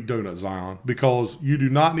go eat donuts, Zion, because you do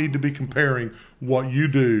not need to be comparing what you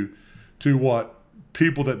do to what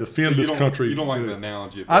people that defend this country. You don't like the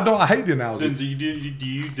analogy. I hate the analogy. So do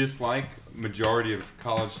you dislike majority of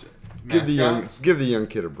college mascots? Give the young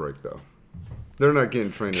kid a break, though. They're not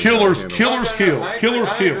getting trained. Killers kill. I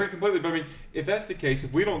agree completely. But I mean, if that's the case,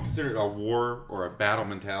 if we don't consider it a war or a battle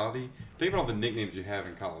mentality, think about all the nicknames you have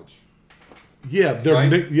in college. Yeah, they're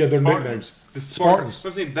nicknames. The Spartans.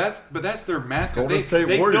 I'm saying that's their mascot. Golden State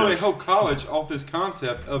they Warriors. built a whole college off this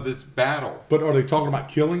concept of this battle. But are they talking about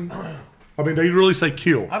killing? I mean, they really say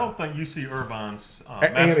kill. I don't think UC Irvine's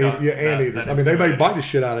mascots. Anteaters. I mean, they may bite the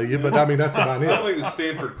shit out of you, but I mean, that's about it. I don't think the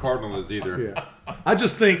Stanford Cardinal is either. Yeah. I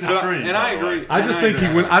just think, and I agree. I just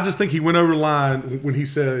think he went over the line when he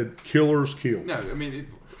said "killers kill." No, I mean,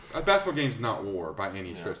 a basketball game's not war by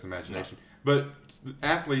any stretch of the imagination. But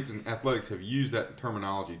athletes and athletics have used that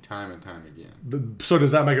terminology time and time again. So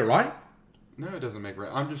does that make it right? No, it doesn't make it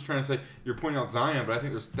right. I'm just trying to say you're pointing out Zion, but I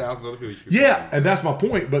think there's thousands of other people you should be pointing out. And that's my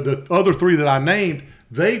point. But the other 3 that I named,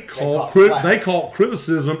 they caught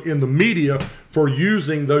criticism in the media for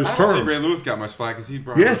using those terms. I don't think Ray Lewis got much flack because he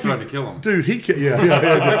tried to kill him. Dude,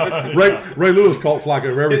 Ray Lewis caught flack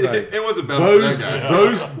over everything. It was a battle for that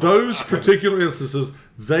guy. Those particular instances,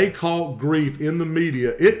 they caught grief in the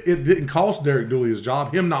media. It didn't cost Derek Dooley his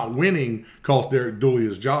job. Him not winning cost Derek Dooley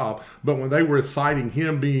his job. But when they were citing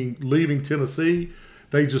him leaving Tennessee,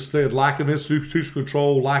 they just said lack of institutional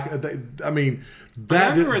control. I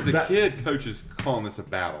remember as a kid, coaches calling this a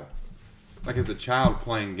battle. Like as a child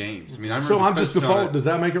playing games. I mean, I'm just default. Does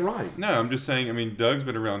that make it right? No, I'm just saying. I mean, Doug's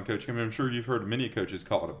been around coaching. I mean, I'm sure you've heard many coaches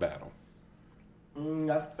call it a battle.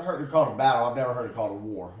 I've heard it called a battle. I've never heard it called a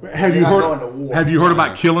war. Have you heard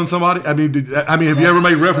about killing somebody? I mean, have you ever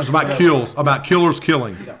made reference about killers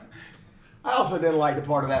killing? Yeah. I also didn't like the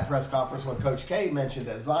part of that press conference when Coach K mentioned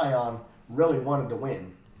that Zion really wanted to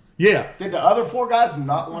win. Yeah. Did the other 4 guys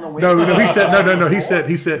not want to win? No. He said no. He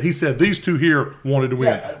said these 2 here wanted to win.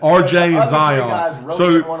 Yeah, RJ and Zion. Guys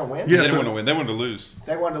really didn't want to win. Yeah, they didn't want to win. They wanted to lose.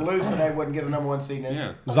 They wanted to lose, so they wouldn't get a number 1 seed.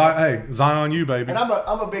 Yeah. Hey, Zion, you baby. And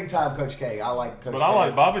I'm a big time Coach K. I like Coach K. But I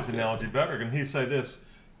like Bobby's analogy better. And he say this: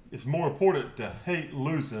 it's more important to hate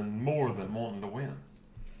losing more than wanting to win.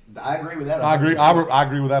 I agree with that. I agree. 100%. I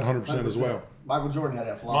agree with that 100% as well. Michael Jordan had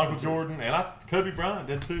that philosophy. Michael Jordan and Kobe Bryant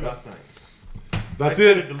did too. I think. That's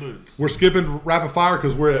They it. tended to lose. We're skipping rapid fire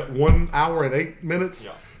because we're at 1 hour and 8 minutes.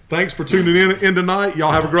 Yeah. Thanks for tuning in tonight.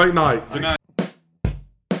 Y'all have a great night. Good night.